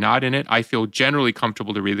and not in it, I feel generally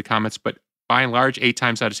comfortable to read the comments, but by and large, 8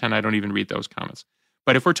 times out of 10, I don't even read those comments.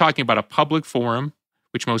 But if we're talking about a public forum,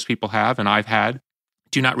 which most people have, and I've had,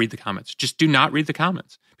 do not read the comments. Just do not read the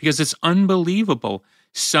comments, because it's unbelievable.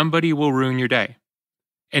 Somebody will ruin your day,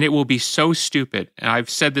 and it will be so stupid. And I've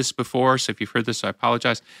said this before, so if you've heard this, I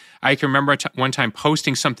apologize. I can remember one time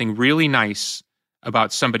posting something really nice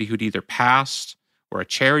about somebody who'd either passed or a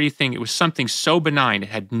charity thing. It was something so benign. It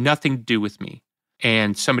had nothing to do with me.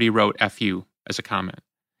 And somebody wrote F you as a comment.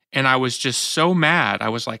 And I was just so mad. I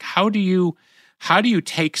was like, how do you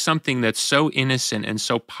take something that's so innocent and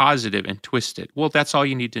so positive and twist it? Well, that's all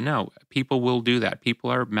you need to know. People will do that. People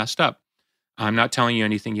are messed up. I'm not telling you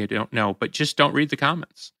anything you don't know, but just don't read the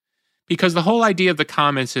comments. Because the whole idea of the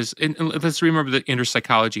comments is, and let's remember the inner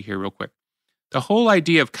psychology here real quick. The whole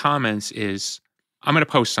idea of comments is, I'm going to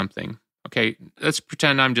post something. Okay, let's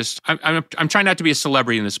pretend I'm trying not to be a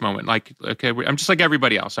celebrity in this moment. Like, okay, I'm just like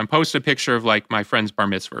everybody else. I'm posting a picture of like my friend's bar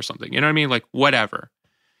mitzvah or something. You know what I mean? Like whatever.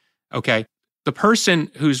 Okay, the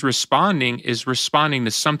person who's responding is responding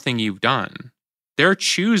to something you've done. They're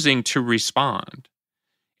choosing to respond,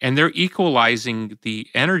 and they're equalizing the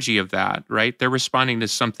energy of that, right? They're responding to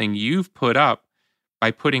something you've put up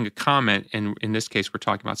by putting a comment, and in this case, we're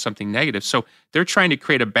talking about something negative. So they're trying to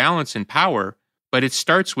create a balance in power. But it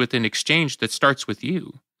starts with an exchange that starts with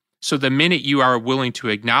you. So the minute you are willing to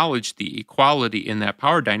acknowledge the equality in that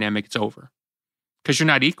power dynamic, it's over. Because you're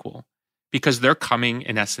not equal. Because they're coming,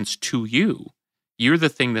 in essence, to you. You're the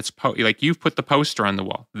thing that's, like you've put the poster on the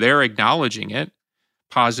wall. They're acknowledging it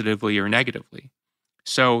positively or negatively.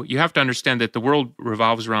 So you have to understand that the world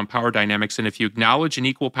revolves around power dynamics. And if you acknowledge an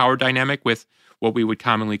equal power dynamic with what we would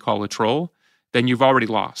commonly call a troll, then you've already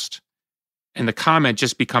lost. And the comment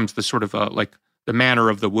just becomes the sort of like the manner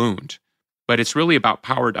of the wound. But it's really about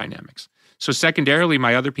power dynamics. So secondarily,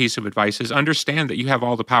 my other piece of advice is understand that you have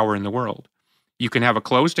all the power in the world. You can have a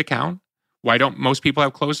closed account. Why don't most people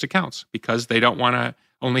have closed accounts? Because they don't want to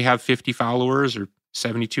only have 50 followers or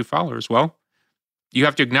 72 followers. Well, you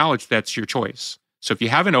have to acknowledge that's your choice. So if you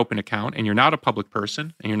have an open account and you're not a public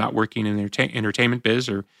person and you're not working in the entertainment biz,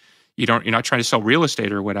 or you're not trying to sell real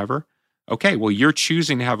estate or whatever, okay, well, you're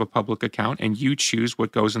choosing to have a public account and you choose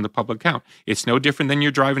what goes in the public account. It's no different than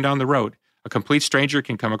you're driving down the road. A complete stranger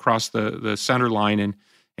can come across the center line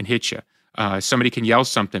and hit you. Somebody can yell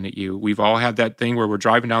something at you. We've all had that thing where we're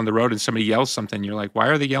driving down the road and somebody yells something. You're like, why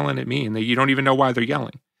are they yelling at me? And you don't even know why they're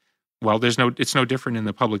yelling. Well, it's no different in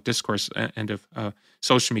the public discourse end of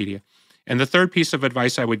social media. And the third piece of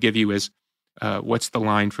advice I would give you is, what's the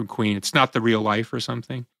line from Queen? It's not the real life or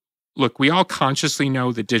something. Look, we all consciously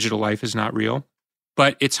know that digital life is not real,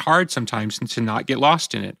 but it's hard sometimes to not get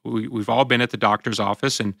lost in it. We've all been at the doctor's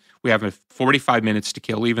office and we have 45 minutes to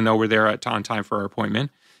kill, even though we're there on time for our appointment.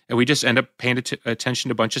 And we just end up paying attention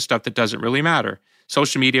to a bunch of stuff that doesn't really matter.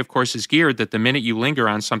 Social media, of course, is geared that the minute you linger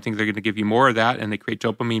on something, they're going to give you more of that, and they create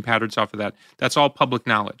dopamine patterns off of that. That's all public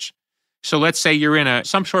knowledge. So let's say you're in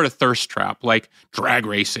some sort of thirst trap, like drag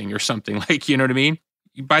racing or something, like, you know what I mean?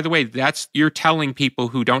 By the way, you're telling people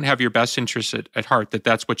who don't have your best interests at heart that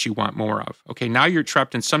that's what you want more of. Okay, now you're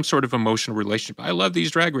trapped in some sort of emotional relationship. I love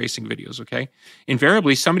these drag racing videos, okay?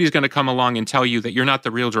 Invariably, somebody's going to come along and tell you that you're not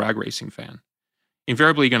the real drag racing fan.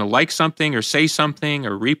 Invariably, you're going to like something or say something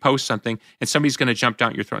or repost something, and somebody's going to jump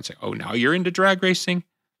down your throat and say, oh, now you're into drag racing?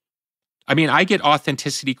 I mean, I get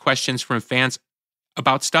authenticity questions from fans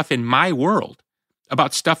about stuff in my world,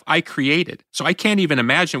 about stuff I created. So I can't even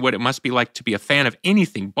imagine what it must be like to be a fan of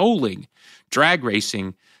anything, bowling, drag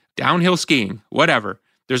racing, downhill skiing, whatever.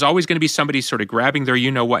 There's always going to be somebody sort of grabbing their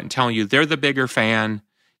you-know-what and telling you they're the bigger fan.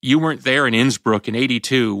 You weren't there in Innsbruck in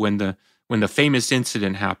 '82 when the famous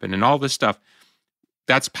incident happened and all this stuff.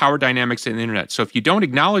 That's power dynamics in the internet. So if you don't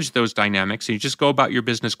acknowledge those dynamics and you just go about your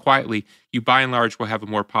business quietly, you by and large will have a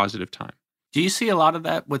more positive time. Do you see a lot of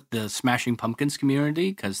that with the Smashing Pumpkins community?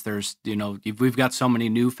 Because there's, we've got so many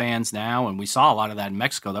new fans now, and we saw a lot of that in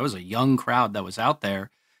Mexico. There was a young crowd that was out there.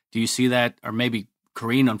 Do you see that? Or maybe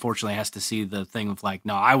Kareen, unfortunately, has to see the thing of like,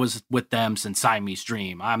 no, I was with them since Siamese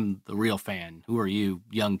Dream. I'm the real fan. Who are you,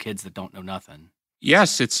 young kids that don't know nothing?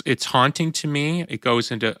 Yes, it's haunting to me. It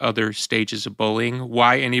goes into other stages of bullying.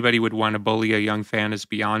 Why anybody would want to bully a young fan is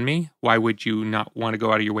beyond me. Why would you not want to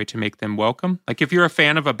go out of your way to make them welcome? Like if you're a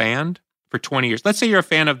fan of a band for 20 years. Let's say you're a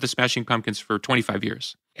fan of the Smashing Pumpkins for 25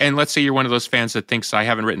 years. And let's say you're one of those fans that thinks I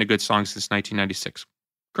haven't written a good song since 1996.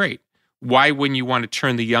 Great. Why wouldn't you want to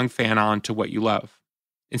turn the young fan on to what you love?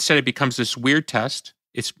 Instead, it becomes this weird test.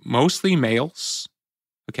 It's mostly males.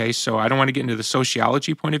 Okay, so I don't want to get into the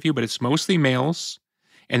sociology point of view, but it's mostly males.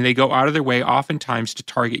 And they go out of their way oftentimes to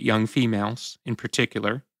target young females in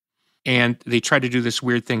particular. And they try to do this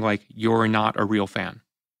weird thing like, you're not a real fan.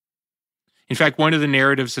 In fact, one of the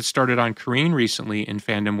narratives that started on Kareen recently in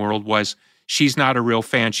fandom world was she's not a real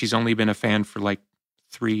fan. She's only been a fan for like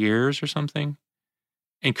 3 years or something.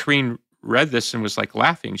 And Kareen read this and was like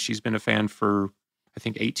laughing. She's been a fan for, I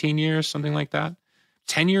think, 18 years, something like that.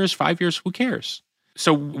 10 years, 5 years, who cares?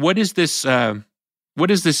 So what is this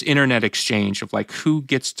internet exchange of like who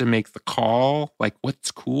gets to make the call? Like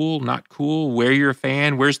what's cool, not cool, where you're a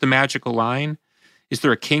fan, where's the magical line? Is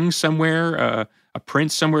there a king somewhere, a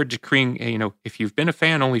prince somewhere decreeing, if you've been a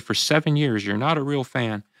fan only for 7 years, you're not a real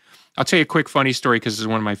fan? I'll tell you a quick funny story because this is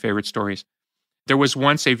one of my favorite stories. There was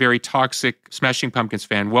once a very toxic Smashing Pumpkins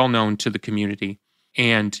fan, well known to the community,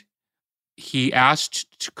 and he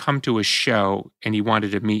asked to come to a show and he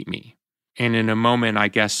wanted to meet me. And in a moment, I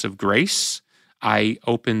guess, of grace, I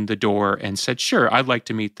opened the door and said, sure, I'd like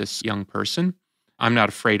to meet this young person. I'm not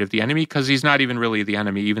afraid of the enemy because he's not even really the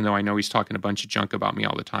enemy, even though I know he's talking a bunch of junk about me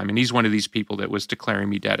all the time. And he's one of these people that was declaring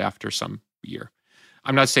me dead after some year.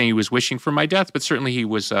 I'm not saying he was wishing for my death, but certainly he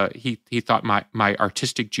was. He thought my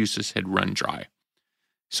artistic juices had run dry.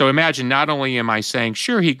 So imagine, not only am I saying,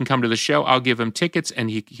 sure, he can come to the show, I'll give him tickets, and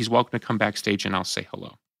he's welcome to come backstage and I'll say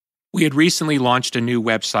hello. We had recently launched a new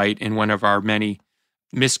website in one of our many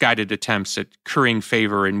misguided attempts at currying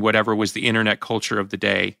favor in whatever was the internet culture of the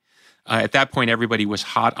day. At that point, everybody was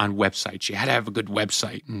hot on websites. You had to have a good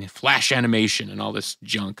website and flash animation and all this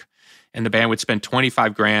junk. And the band would spend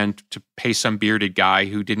 $25,000 to pay some bearded guy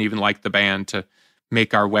who didn't even like the band to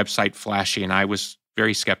make our website flashy. And I was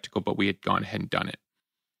very skeptical, but we had gone ahead and done it.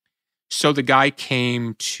 So the guy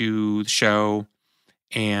came to the show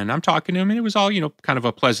and I'm talking to him and it was all, kind of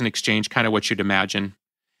a pleasant exchange, kind of what you'd imagine.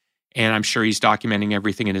 And I'm sure he's documenting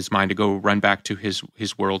everything in his mind to go run back to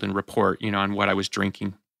his world and report, on what I was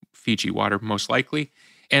drinking. Fiji water, most likely.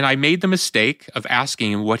 And I made the mistake of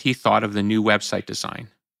asking him what he thought of the new website design.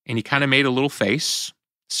 And he kind of made a little face,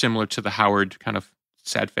 similar to the Howard kind of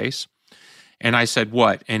sad face. And I said,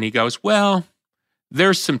 what? And he goes, well,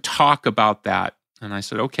 there's some talk about that. And I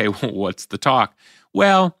said, okay, well, what's the talk?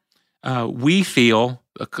 Well, we feel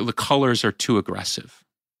the colors are too aggressive.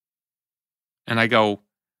 And I go,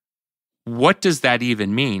 what does that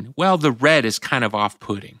even mean? Well, the red is kind of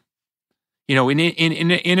off-putting. In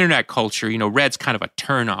the internet culture, red's kind of a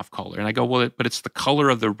turn-off color. And I go, well, but it's the color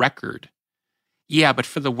of the record. Yeah, but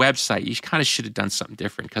for the website, you kind of should have done something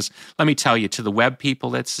different. Because let me tell you, to the web people,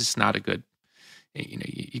 that's just not a good,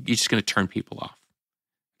 you're just going to turn people off.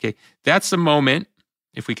 Okay, that's the moment,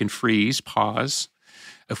 if we can pause.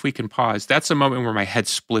 If we can pause, that's the moment where my head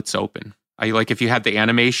splits open. If you had the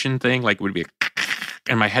animation thing, it would be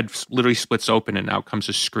and my head literally splits open and out comes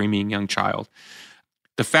a screaming young child.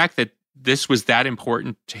 The fact that this was that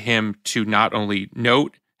important to him to not only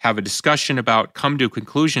note, have a discussion about, come to a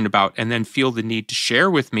conclusion about, and then feel the need to share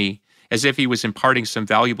with me as if he was imparting some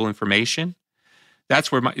valuable information.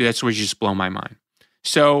 That's where you just blow my mind.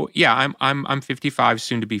 So yeah, I'm 55,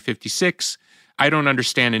 soon to be 56. I don't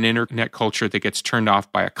understand an internet culture that gets turned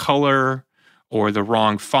off by a color or the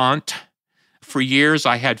wrong font. For years,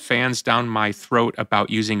 I had fans down my throat about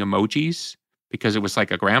using emojis because it was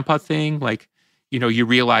like a grandpa thing. Like, you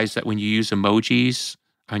realize that when you use emojis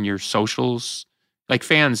on your socials, like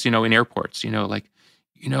fans, in airports,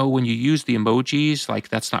 when you use the emojis, like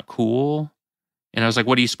that's not cool. And I was like,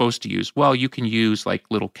 what are you supposed to use? Well, you can use like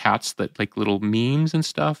little cats that like little memes and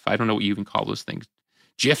stuff. I don't know what you even call those things.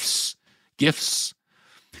 GIFs.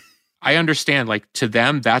 I understand, like to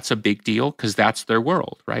them, that's a big deal because that's their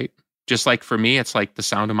world, right? Just like for me, it's like the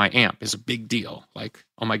sound of my amp is a big deal. Like,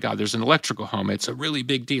 oh my God, there's an electrical home. It's a really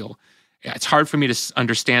big deal. It's hard for me to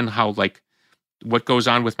understand how like what goes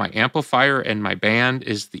on with my amplifier and my band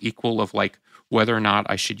is the equal of like whether or not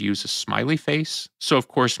I should use a smiley face. So of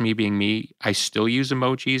course, me being me, I still use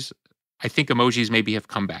emojis. I think emojis maybe have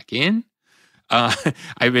come back in.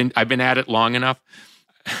 I've been at it long enough.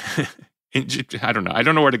 I don't know. I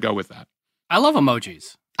don't know where to go with that. I love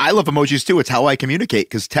emojis. I love emojis too. It's how I communicate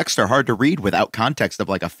because texts are hard to read without context of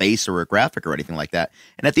like a face or a graphic or anything like that.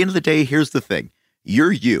 And at the end of the day, here's the thing.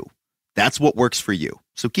 You're you. That's what works for you.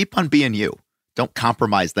 So keep on being you. Don't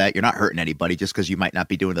compromise that. You're not hurting anybody just because you might not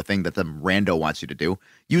be doing the thing that the rando wants you to do.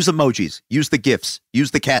 Use emojis. Use the GIFs.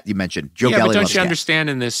 Use the cat you mentioned. Joe Galli but don't loves you cat. understand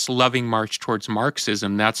in this loving march towards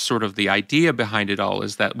Marxism, that's sort of the idea behind it all,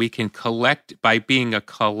 is that we can collect, by being a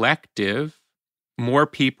collective, more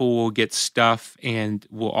people will get stuff and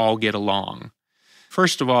we'll all get along.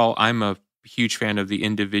 First of all, I'm a huge fan of the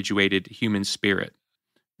individuated human spirit.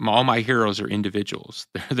 All my heroes are individuals.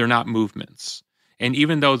 They're not movements. And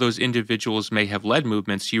even though those individuals may have led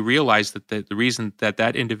movements, you realize that the reason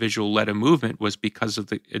that individual led a movement was because of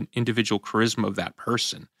the individual charisma of that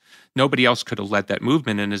person. Nobody else could have led that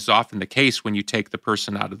movement, and is often the case when you take the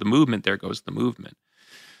person out of the movement, there goes the movement.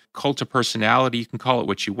 Cult of personality, you can call it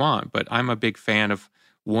what you want, but I'm a big fan of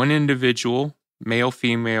one individual, male,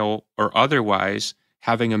 female, or otherwise,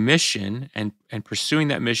 having a mission and pursuing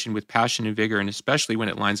that mission with passion and vigor, and especially when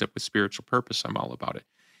it lines up with spiritual purpose, I'm all about it.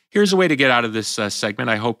 Here's a way to get out of this segment.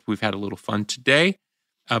 I hope we've had a little fun today.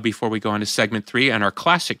 Before we go on to segment 3 and our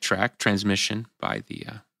classic track, Transmission by the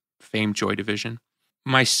famed Joy Division.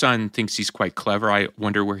 My son thinks he's quite clever. I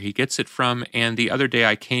wonder where he gets it from. And the other day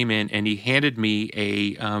I came in and he handed me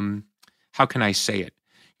a, how can I say it?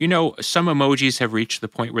 Some emojis have reached the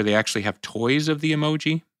point where they actually have toys of the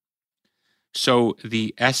emoji. So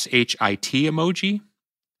the SHIT emoji,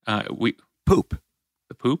 Poop.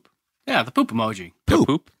 The poop? Yeah, the poop emoji. The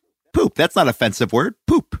poop? Poop. That's not an offensive word.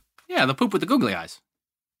 Poop. Yeah, the poop with the googly eyes.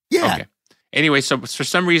 Yeah. Okay. Anyway, so for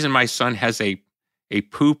some reason, my son has a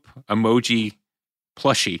poop emoji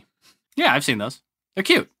plushie. Yeah, I've seen those. They're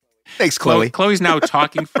cute. Thanks, Chloe. Chloe's now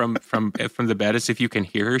talking from the bed as if you can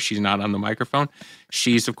hear her. She's not on the microphone.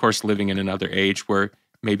 She's, of course, living in another age where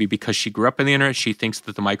maybe because she grew up in the internet, she thinks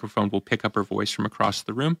that the microphone will pick up her voice from across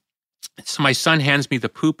the room. So my son hands me the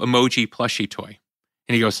poop emoji plushie toy.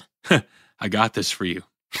 And he goes, I got this for you.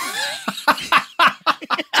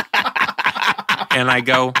 And I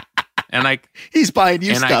go, he's buying you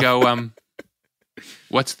and stuff. I go,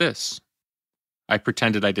 what's this? I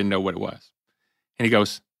pretended I didn't know what it was. And he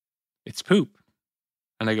goes, it's poop.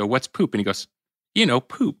 And I go, what's poop? And he goes,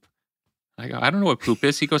 poop. I go, I don't know what poop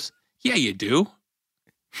is. He goes, yeah, you do.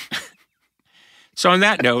 So on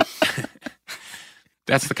that note,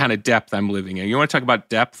 that's the kind of depth I'm living in. You want to talk about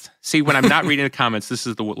depth? See, when I'm not reading the comments, this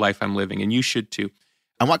is the life I'm living, and you should too.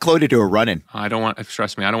 I want Chloe to do a run-in.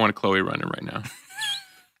 Trust me, I don't want Chloe running right now.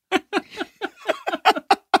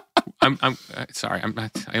 I'm sorry.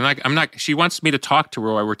 I'm not. She wants me to talk to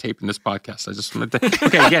her while we're taping this podcast. I just wanted to.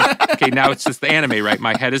 Okay, again. Okay, now it's just the anime, right?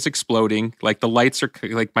 My head is exploding. Like the lights are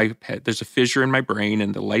like my head. There's a fissure in my brain,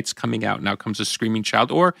 and the light's coming out. Now comes a screaming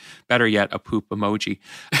child, or better yet, a poop emoji.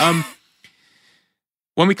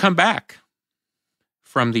 When we come back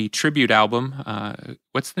from the tribute album,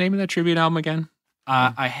 what's the name of that tribute album again?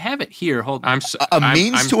 I have it here. Hold on.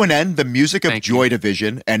 Means to an End, the music of Joy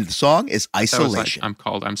Division, and the song is Isolation.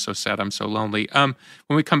 I'm so sad, I'm so lonely. When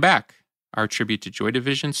we come back, our tribute to Joy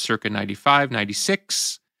Division, circa 95,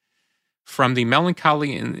 96, from the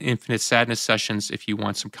Melancholy and Infinite Sadness sessions, if you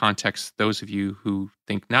want some context, those of you who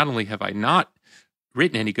think not only have I not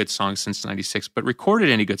written any good songs since 96, but recorded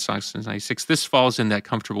any good songs since 96, this falls in that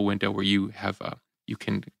comfortable window where you have you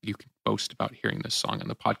can boast about hearing this song on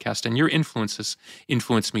the podcast, and your influences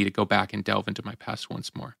influenced me to go back and delve into my past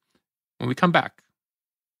once more. When we come back,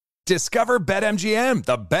 Discover BetMGM,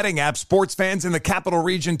 the betting app sports fans in the capital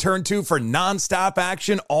region turn to for nonstop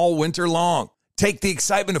action all winter long. Take the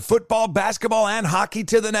excitement of football, basketball, and hockey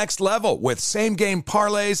to the next level with same-game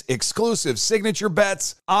parlays, exclusive signature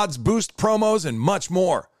bets, odds boost promos, and much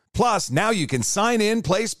more. Plus, now you can sign in,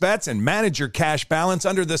 place bets, and manage your cash balance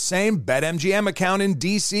under the same BetMGM account in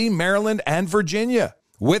D.C., Maryland, and Virginia.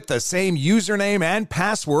 With the same username and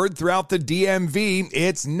password throughout the DMV,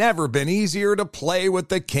 it's never been easier to play with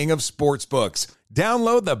the king of sportsbooks.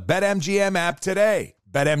 Download the BetMGM app today.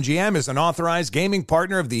 BetMGM is an authorized gaming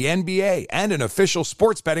partner of the NBA and an official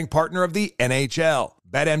sports betting partner of the NHL.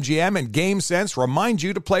 BetMGM and GameSense remind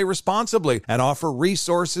you to play responsibly and offer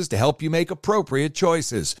resources to help you make appropriate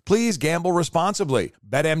choices. Please gamble responsibly.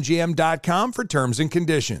 BetMGM.com for terms and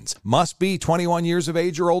conditions. Must be 21 years of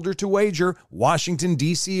age or older to wager. Washington,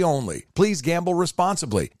 D.C. only. Please gamble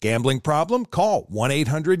responsibly. Gambling problem? Call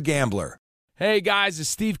 1-800-GAMBLER. Hey guys, it's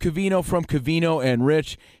Steve Covino from Covino and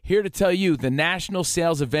Rich, here to tell you the national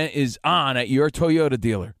sales event is on at your Toyota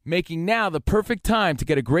dealer, making now the perfect time to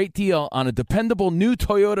get a great deal on a dependable new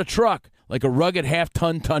Toyota truck, like a rugged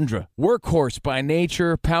half-ton Tundra. Workhorse by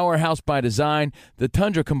nature, powerhouse by design, the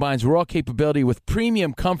Tundra combines raw capability with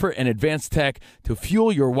premium comfort and advanced tech to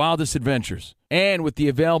fuel your wildest adventures. And with the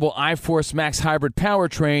available iForce Max hybrid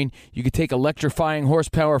powertrain, you can take electrifying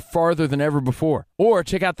horsepower farther than ever before. Or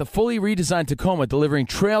check out the fully redesigned Tacoma, delivering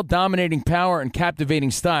trail-dominating power and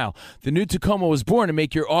captivating style. The new Tacoma was born to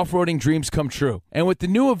make your off-roading dreams come true. And with the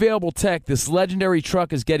new available tech, this legendary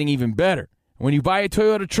truck is getting even better. When you buy a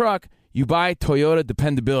Toyota truck, you buy Toyota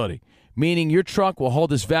dependability, meaning your truck will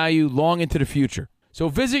hold its value long into the future. So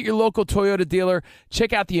visit your local Toyota dealer.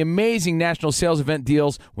 Check out the amazing national sales event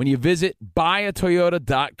deals when you visit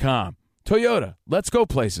buyatoyota.com. Toyota, let's go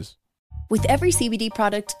places. With every CBD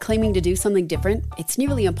product claiming to do something different, it's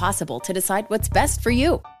nearly impossible to decide what's best for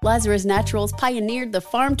you. Lazarus Naturals pioneered the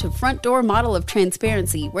farm-to-front-door model of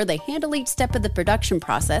transparency, where they handle each step of the production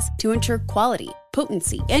process to ensure quality,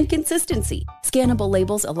 potency, and consistency. Scannable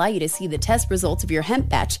labels allow you to see the test results of your hemp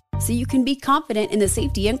batch, so you can be confident in the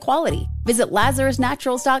safety and quality. Visit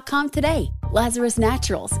LazarusNaturals.com today. Lazarus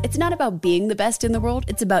Naturals. It's not about being the best in the world,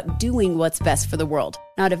 it's about doing what's best for the world.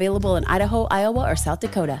 Not available in Idaho, Iowa, or South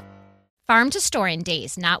Dakota. Farm to store in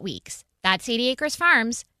days, not weeks. That's 80 Acres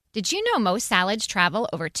Farms. Did you know most salads travel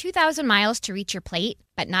over 2,000 miles to reach your plate?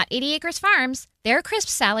 But not 80 Acres Farms. Their crisp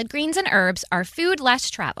salad greens and herbs are food less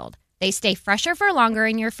traveled. They stay fresher for longer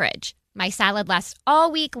in your fridge. My salad lasts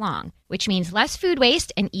all week long, which means less food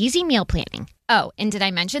waste and easy meal planning. Oh, and did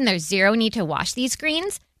I mention there's zero need to wash these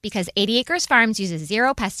greens? Because 80 Acres Farms uses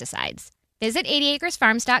zero pesticides. Visit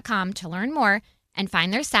 80acresfarms.com to learn more and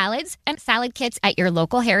find their salads and salad kits at your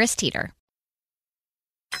local Harris Teeter.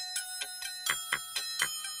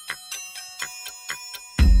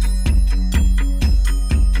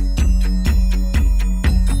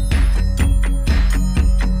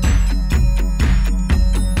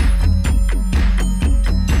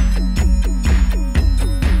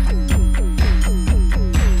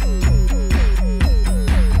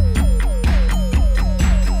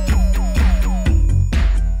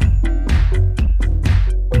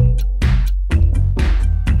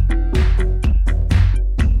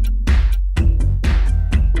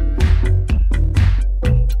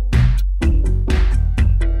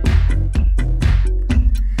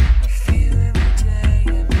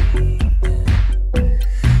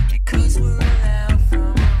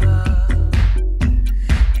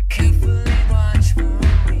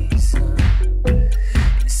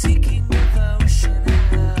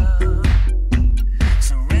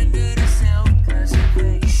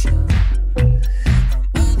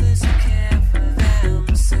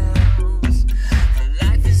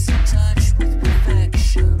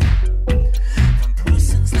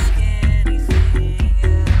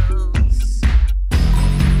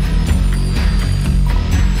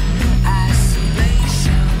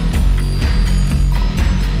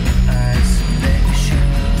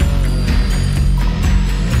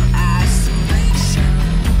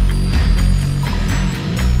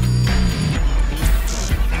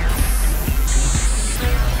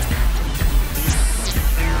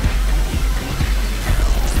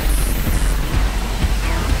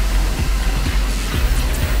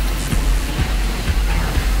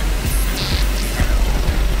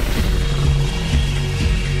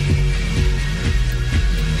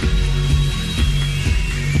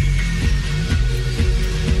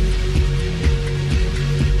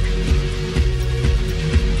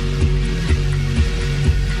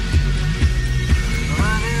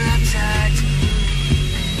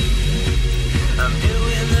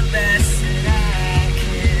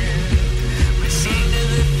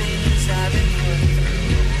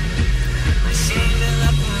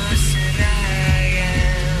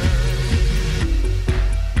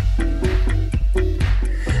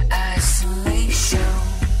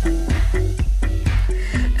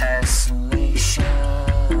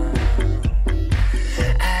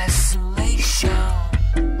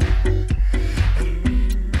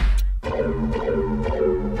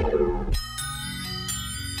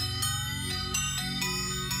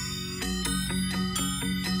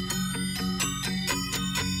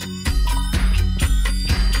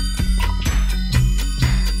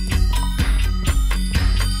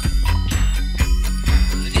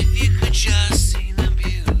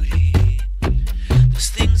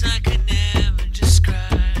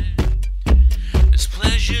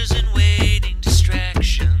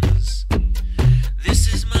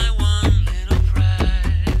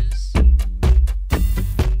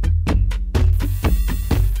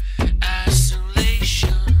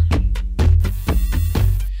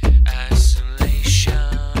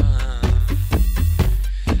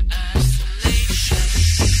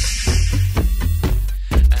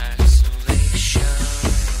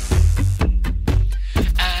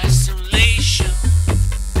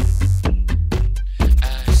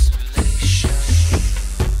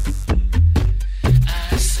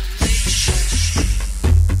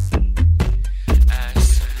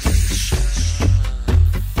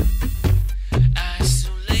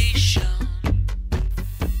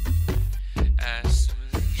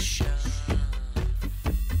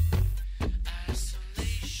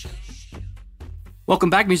 Welcome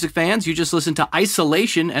back, music fans. You just listened to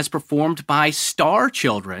Isolation as performed by Star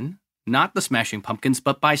Children. Not the Smashing Pumpkins,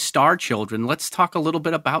 but by Star Children. Let's talk a little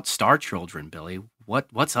bit about Star Children, Billy.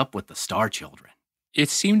 What's up with the Star Children? It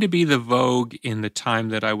seemed to be the vogue in the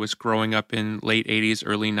time that I was growing up in late 80s,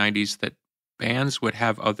 early 90s, that bands would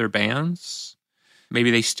have other bands. Maybe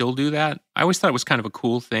they still do that. I always thought it was kind of a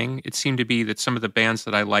cool thing. It seemed to be that some of the bands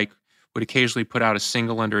that I like would occasionally put out a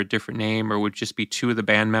single under a different name or would just be two of the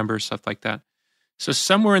band members, stuff like that. So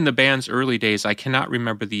somewhere in the band's early days, I cannot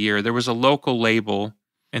remember the year, there was a local label,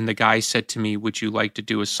 and the guy said to me, would you like to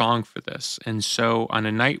do a song for this? And so on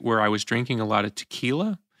a night where I was drinking a lot of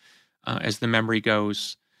tequila, as the memory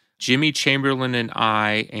goes, Jimmy Chamberlain and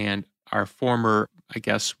I and our former, I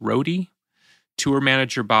guess, roadie, tour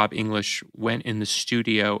manager Bob English, went in the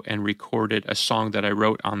studio and recorded a song that I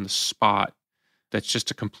wrote on the spot that's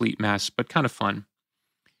just a complete mess, but kind of fun.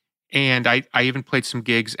 And I even played some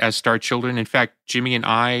gigs as Star Children. In fact, Jimmy and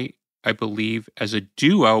I believe, as a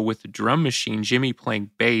duo with the drum machine, Jimmy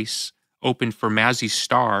playing bass, opened for Mazzy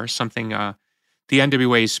Star, something the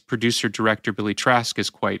NWA's producer-director Billy Trask is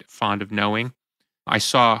quite fond of knowing. I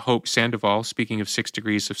saw Hope Sandoval, speaking of 6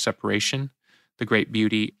 Degrees of Separation, the great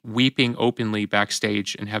beauty, weeping openly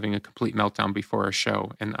backstage and having a complete meltdown before our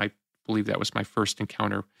show. And I believe that was my first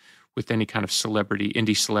encounter with any kind of celebrity,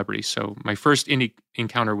 indie celebrity. So my first indie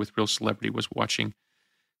encounter with real celebrity was watching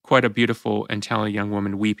quite a beautiful and talented young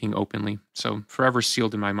woman weeping openly. So forever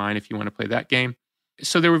sealed in my mind if you want to play that game.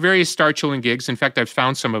 So there were various Star Children gigs. In fact, I've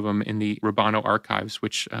found some of them in the Rubano archives,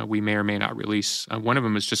 which we may or may not release. One of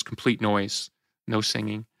them is just complete noise, no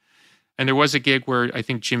singing. And there was a gig where I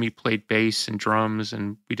think Jimmy played bass and drums,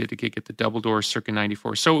 and we did a gig at the Double Door Circa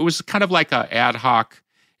 94. So it was kind of like an ad hoc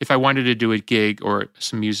if I wanted to do a gig or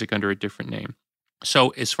some music under a different name. So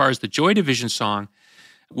as far as the Joy Division song,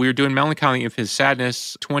 we were doing Melancholy Infinite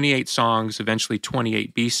Sadness, 28 songs, eventually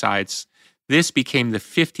 28 B-sides. This became the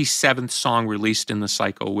 57th song released in the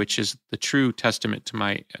cycle, which is the true testament to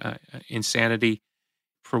my insanity,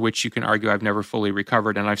 for which you can argue I've never fully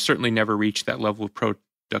recovered, and I've certainly never reached that level of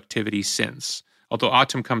productivity since. Although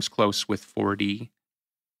Autumn comes close with 46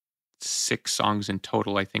 songs in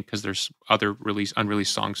total, I think, because there's other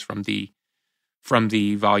unreleased songs from the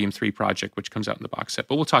Volume 3 project, which comes out in the box set.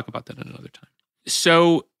 But we'll talk about that another time.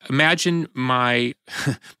 So imagine my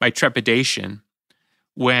my trepidation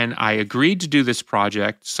when I agreed to do this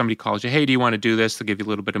project. Somebody calls you, hey, do you want to do this? They'll give you a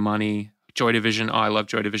little bit of money. Joy Division, oh, I love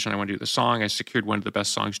Joy Division. I want to do the song. I secured one of the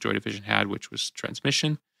best songs Joy Division had, which was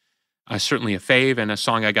Transmission. Certainly a fave, and a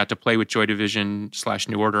song I got to play with Joy Division /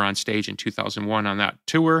 New Order on stage in 2001 on that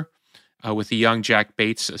tour, with the young Jack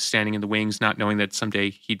Bates standing in the wings, not knowing that someday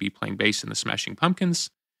he'd be playing bass in the Smashing Pumpkins.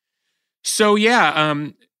 So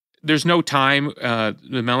there's no time.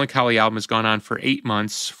 The Melancholy album has gone on for 8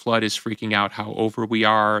 months. Flood is freaking out how over we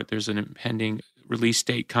are. There's an impending release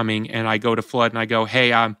date coming, and I go to Flood and I go,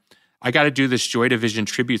 hey, I got to do this Joy Division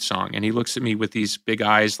tribute song. And he looks at me with these big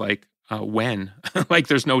eyes like, when? Like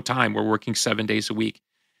there's no time. We're working 7 days a week.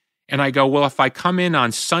 And I go, well, if I come in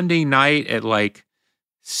on Sunday night at like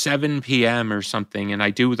 7 p.m. or something, and I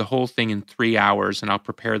do the whole thing in 3 hours, and I'll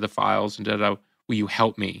prepare the files, and will you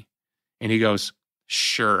help me? And he goes,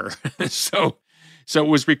 sure. So it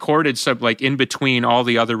was recorded like in between all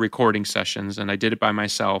the other recording sessions, and I did it by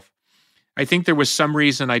myself. I think there was some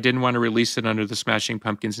reason I didn't want to release it under the Smashing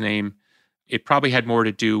Pumpkins name. It probably had more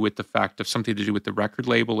to do with the fact of something to do with the record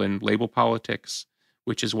label and label politics,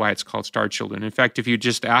 which is why it's called Star Children. In fact, if you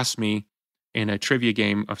just asked me in a trivia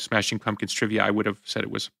game of Smashing Pumpkins trivia, I would have said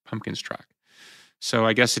it was a Pumpkins track. So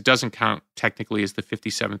I guess it doesn't count technically as the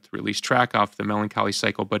 57th release track off the Melancholy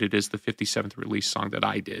cycle, but it is the 57th release song that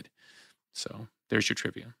I did. So there's your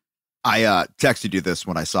trivia. I texted you this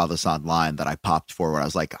when I saw this online that I popped forward. I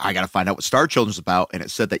was like, I got to find out what Star Children's about. And it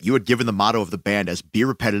said that you had given the motto of the band as be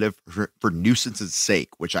repetitive for nuisance's sake,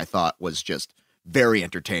 which I thought was just very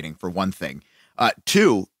entertaining for one thing.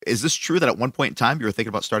 Two, is this true that at one point in time you were thinking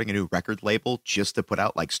about starting a new record label just to put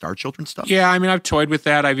out like Star Children stuff? Yeah, I mean, I've toyed with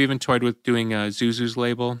that. I've even toyed with doing Zuzu's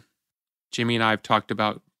label. Jimmy and I have talked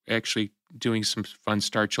about actually doing some fun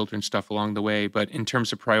Star Children stuff along the way. But in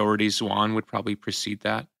terms of priorities, Zwan would probably precede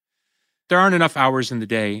that. There aren't enough hours in the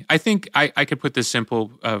day. I think I could put this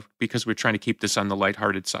simple because we're trying to keep this on the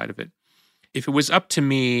lighthearted side of it. If it was up to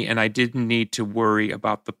me and I didn't need to worry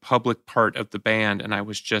about the public part of the band and I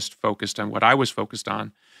was just focused on what I was focused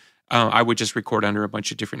on, I would just record under a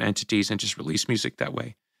bunch of different entities and just release music that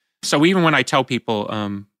way. So even when I tell people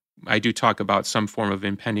I do talk about some form of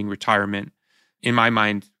impending retirement, in my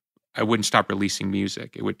mind, I wouldn't stop releasing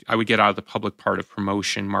music. I would get out of the public part of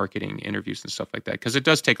promotion, marketing, interviews, and stuff like that, because it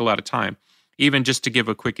does take a lot of time. Even just to give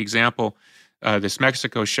a quick example, this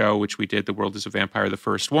Mexico show, which we did, The World is a Vampire, the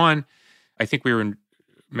first one. I think we were in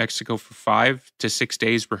Mexico for 5 to 6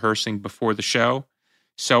 days rehearsing before the show.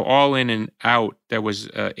 So all in and out, there was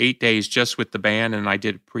 8 days just with the band, and I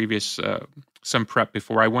did previous some prep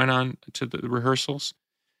before I went on to the rehearsals.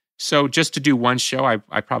 So just to do one show,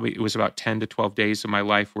 it was about 10 to 12 days of my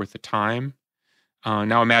life worth of time.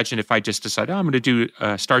 Now imagine if I just decided, I'm going to do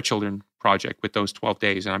a Star Children project with those 12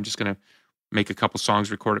 days, and I'm just going to make a couple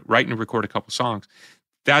songs, write and record a couple songs.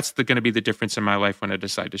 That's going to be the difference in my life when I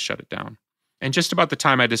decide to shut it down. And just about the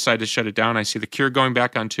time I decide to shut it down, I see The Cure going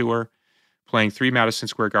back on tour, playing 3 Madison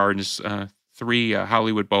Square Gardens, 3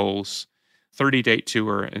 Hollywood Bowls, 30-date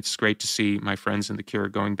tour. It's great to see my friends in The Cure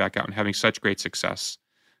going back out and having such great success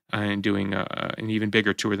and doing an even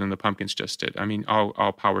bigger tour than the Pumpkins just did. I mean,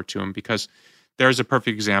 all power to them, because there's a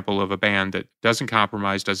perfect example of a band that doesn't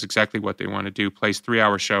compromise, does exactly what they want to do, plays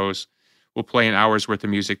 3-hour shows, will play an hour's worth of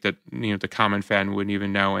music that the common fan wouldn't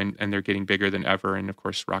even know, and they're getting bigger than ever, and of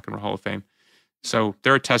course, Rock and Roll Hall of Fame. So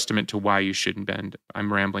they're a testament to why you shouldn't bend.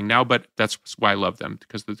 I'm rambling now, but that's why I love them,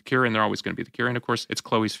 because they're The Cure, and they're always going to be The Cure. And of course, it's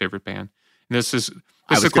Chloe's favorite band. And this is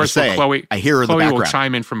of course where Chloe. I hear her in the background. Will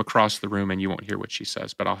chime in from across the room, and you won't hear what she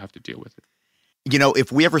says, but I'll have to deal with it.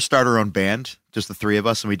 If we ever start our own band, just the 3 of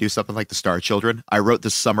us, and we do something like the Star Children, I wrote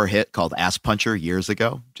this summer hit called Ass Puncher years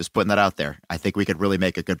ago. Just putting that out there. I think we could really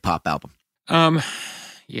make a good pop album.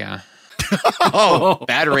 Yeah. Oh,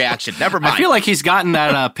 bad reaction. Never mind. I feel like he's gotten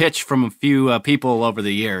that pitch from a few people over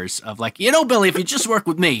the years of like, Billy, if you just work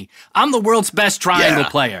with me, I'm the world's best triangle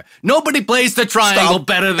player. Nobody plays the triangle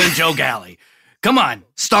better than Joe Galley. Come on.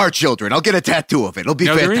 Star Children. I'll get a tattoo of it. It'll be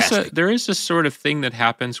fantastic. There is a sort of thing that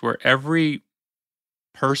happens where every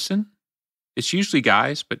person, it's usually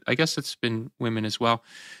guys, but I guess it's been women as well,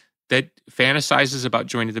 that fantasizes about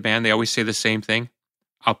joining the band. They always say the same thing.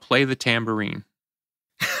 I'll play the tambourine.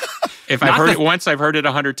 If I've heard it once, I've heard it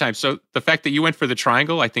 100 times. So the fact that you went for the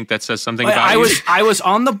triangle, I think that says something about you. I was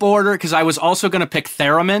on the border because I was also going to pick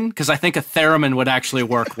theremin, because I think a theremin would actually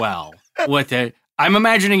work well with it. I'm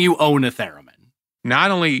imagining you own a theremin.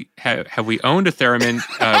 Not only have we owned a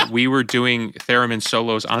theremin, we were doing theremin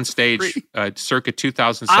solos on stage circa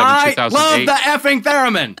 2007, 2008. I love the effing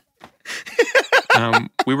theremin.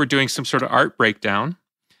 We were doing some sort of art breakdown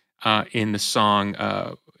in the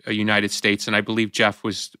song United States, and I believe Jeff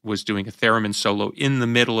was doing a theremin solo in the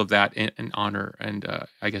middle of that in honor and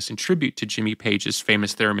I guess in tribute to Jimmy Page's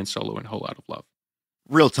famous theremin solo in Whole Lot of Love.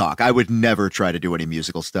 Real talk. I would never try to do any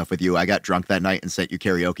musical stuff with you. I got drunk that night and sent you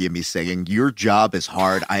karaoke and me singing. Your job is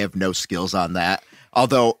hard. I have no skills on that.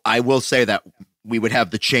 Although I will say that we would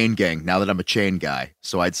have the chain gang now that I'm a chain guy.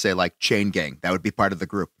 So I'd say like chain gang. That would be part of the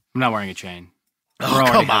group. I'm not wearing a chain. We're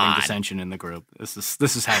already having dissension in the group. This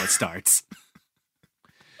is how it starts.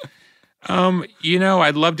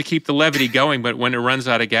 I'd love to keep the levity going, but when it runs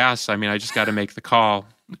out of gas, I just got to make the call.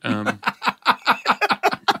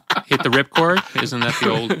 Hit the ripcord. Isn't that the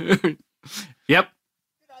old? Yep.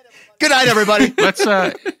 Good night, everybody. Let's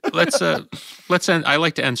end. I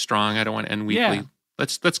like to end strong. I don't want to end weakly. Yeah.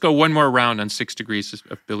 Let's go one more round on 6 degrees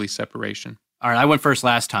of Billy's separation. All right, I went first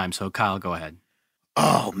last time, so Kyle, go ahead.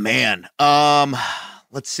 Oh man.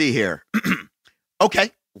 Let's see here.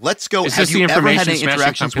 Okay. Let's go. Is this the information had any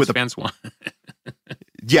interactions with fans want?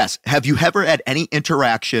 Yes. Have you ever had any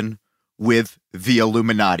interaction with the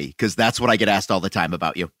Illuminati? Because that's what I get asked all the time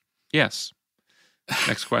about you. Yes.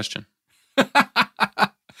 Next question.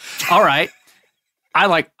 All right.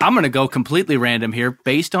 I'm going to go completely random here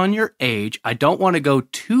based on your age. I don't want to go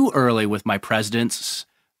too early with my presidents,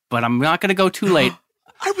 but I'm not going to go too late.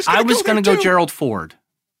 I was going to go Gerald Ford.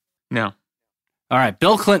 No. All right.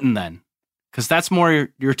 Bill Clinton then. Because that's more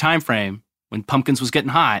your time frame when Pumpkins was getting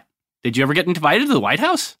hot. Did you ever get invited to the White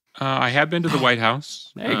House? I have been to the White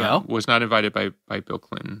House. There you go. Was not invited by Bill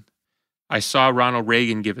Clinton. I saw Ronald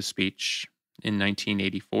Reagan give a speech in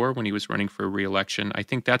 1984 when he was running for re-election. I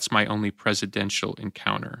think that's my only presidential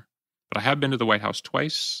encounter. But I have been to the White House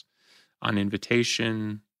twice on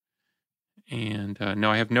invitation. And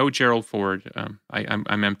no, I have no Gerald Ford.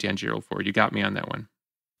 I'm empty on Gerald Ford. You got me on that one.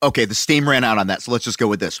 Okay, the steam ran out on that, so let's just go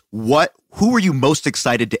with this. Who were you most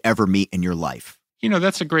excited to ever meet in your life?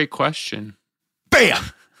 That's a great question. Bam!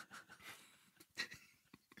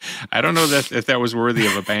 I don't know if that was worthy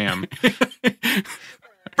of a bam.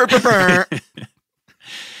 Burr, burr, burr.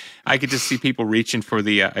 I could just see people reaching for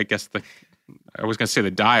the, I was going to say the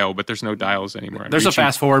dial, but there's no dials anymore. There's a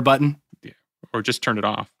fast forward button. Yeah, or just turn it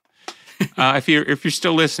off. If you're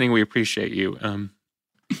still listening, we appreciate you.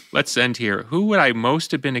 Let's end here. Who would I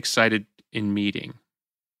most have been excited in meeting?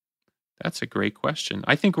 That's a great question.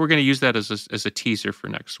 I think we're going to use that as a teaser for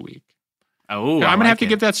next week. Oh, I'm gonna like have to it.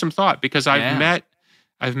 give that some thought because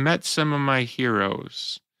I've met some of my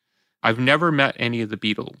heroes. I've never met any of the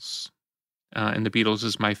Beatles, and the Beatles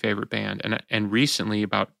is my favorite band. And recently,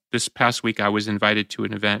 about this past week, I was invited to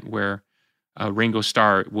an event where Ringo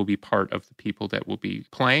Starr will be part of the people that will be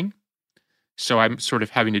playing. So I'm sort of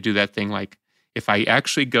having to do that thing like, if I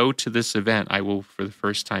actually go to this event, I will, for the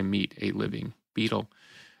first time, meet a living Beatle.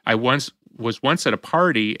 I was once at a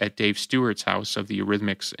party at Dave Stewart's house of the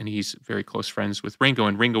Eurythmics, and he's very close friends with Ringo,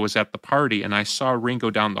 and Ringo was at the party, and I saw Ringo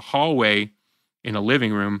down the hallway in a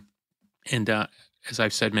living room. And as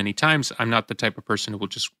I've said many times, I'm not the type of person who will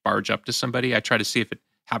just barge up to somebody. I try to see if it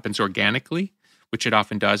happens organically, which it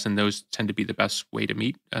often does, and those tend to be the best way to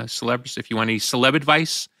meet celebs. If you want any celeb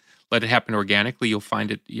advice, let it happen organically. You'll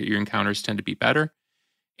find it. Your encounters tend to be better.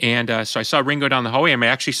 And so I saw Ringo down the hallway, and I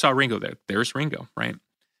actually saw Ringo there. There's Ringo, right?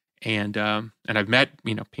 And I've met,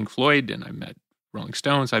 Pink Floyd, and I've met Rolling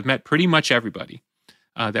Stones. I've met pretty much everybody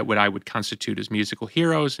that I would constitute as musical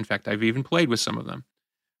heroes. In fact, I've even played with some of them.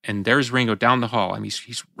 And there's Ringo down the hall. I mean,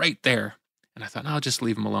 he's right there. And I thought, I'll just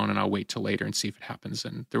leave him alone and I'll wait till later and see if it happens.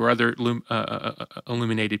 And there were other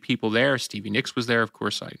illuminated people there. Stevie Nicks was there, of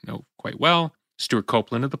course, I know quite well. Stuart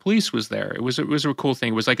Copeland of the Police was there. It was a cool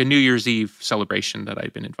thing. It was like a New Year's Eve celebration that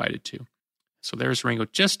I'd been invited to. So there's Ringo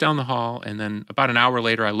just down the hall. And then about an hour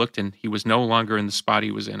later, I looked and he was no longer in the spot he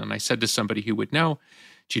was in. And I said to somebody who would know,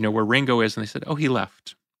 do you know where Ringo is? And they said, oh, he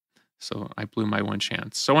left. So I blew my one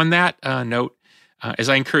chance. So on that note, as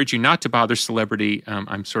I encourage you not to bother celebrity,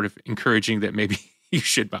 I'm sort of encouraging that maybe you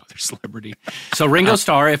should bother celebrity. So Ringo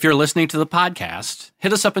Starr, if you're listening to the podcast,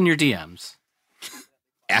 hit us up in your DMs.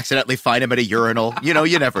 Accidentally find him at a urinal. You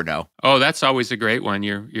never know. Oh, that's always a great one.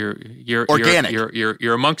 You're organic.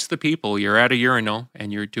 You're amongst the people. You're at a urinal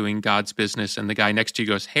and you're doing God's business, and the guy next to you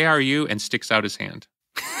goes, "Hey, how are you?" and sticks out his hand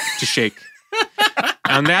to shake.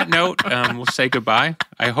 On that note, we'll say goodbye.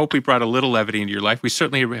 I hope we brought a little levity into your life. We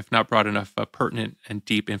certainly have not brought enough pertinent and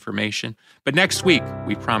deep information. But next week,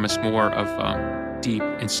 we promise more of deep,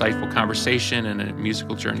 insightful conversation and a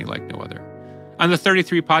musical journey like no other. On the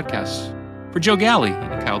 33 Podcast, for Joe Galley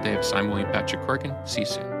and Kyle Davis, I'm William Patrick Corgan. See you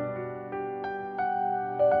soon.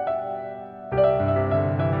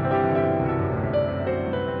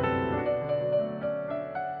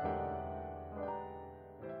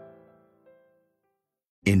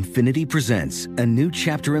 Infiniti presents a new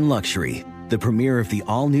chapter in luxury, the premiere of the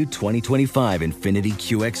all-new 2025 Infiniti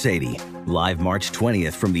QX80, live March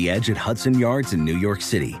 20th from the Edge at Hudson Yards in New York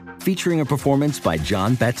City, featuring a performance by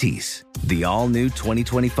John Batiste. The all-new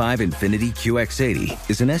 2025 Infiniti QX80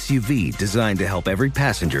 is an SUV designed to help every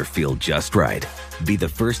passenger feel just right. Be the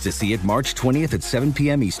first to see it March 20th at 7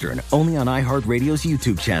 p.m. Eastern, only on iHeartRadio's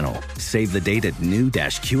YouTube channel. Save the date at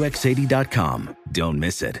new-QX80.com. Don't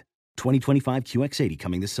miss it. 2025 QX80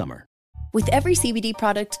 coming this summer. With every CBD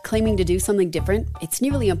product claiming to do something different, it's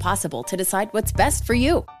nearly impossible to decide what's best for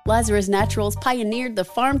you. Lazarus Naturals pioneered the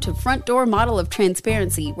farm-to-front-door model of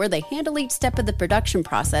transparency, where they handle each step of the production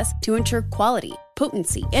process to ensure quality,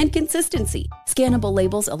 potency, and consistency. Scannable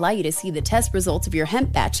labels allow you to see the test results of your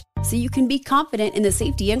hemp batch, so you can be confident in the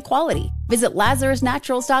safety and quality. Visit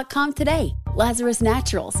LazarusNaturals.com today. Lazarus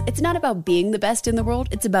Naturals. It's not about being the best in the world,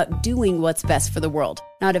 it's about doing what's best for the world.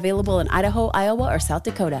 Not available in Idaho, Iowa, or South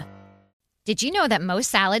Dakota. Did you know that most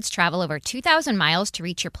salads travel over 2,000 miles to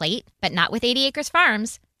reach your plate? But not with 80 Acres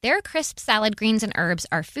Farms. Their crisp salad greens and herbs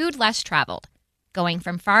are food less traveled, going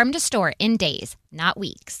from farm to store in days, not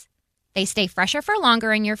weeks. They stay fresher for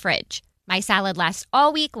longer in your fridge. My salad lasts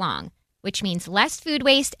all week long, which means less food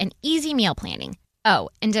waste and easy meal planning. Oh,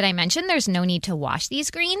 and did I mention there's no need to wash these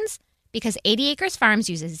greens? Because 80 Acres Farms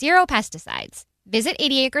uses 0 pesticides. Visit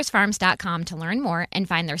 80acresfarms.com to learn more and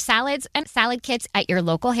find their salads and salad kits at your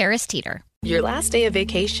local Harris Teeter. Your last day of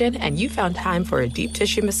vacation and you found time for a deep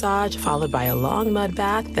tissue massage followed by a long mud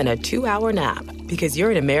bath, then a 2-hour nap. Because you're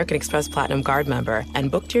an American Express Platinum Card member and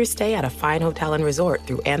booked your stay at a fine hotel and resort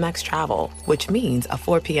through Amex Travel, which means a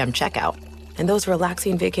 4 p.m. checkout. And those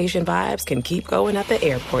relaxing vacation vibes can keep going at the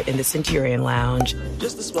airport in the Centurion Lounge.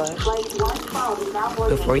 Just a splash.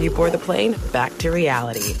 Before you board the plane, back to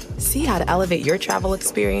reality. See how to elevate your travel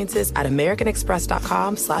experiences at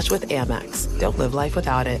americanexpress.com/withAmex. Don't live life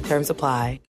without it. Terms apply.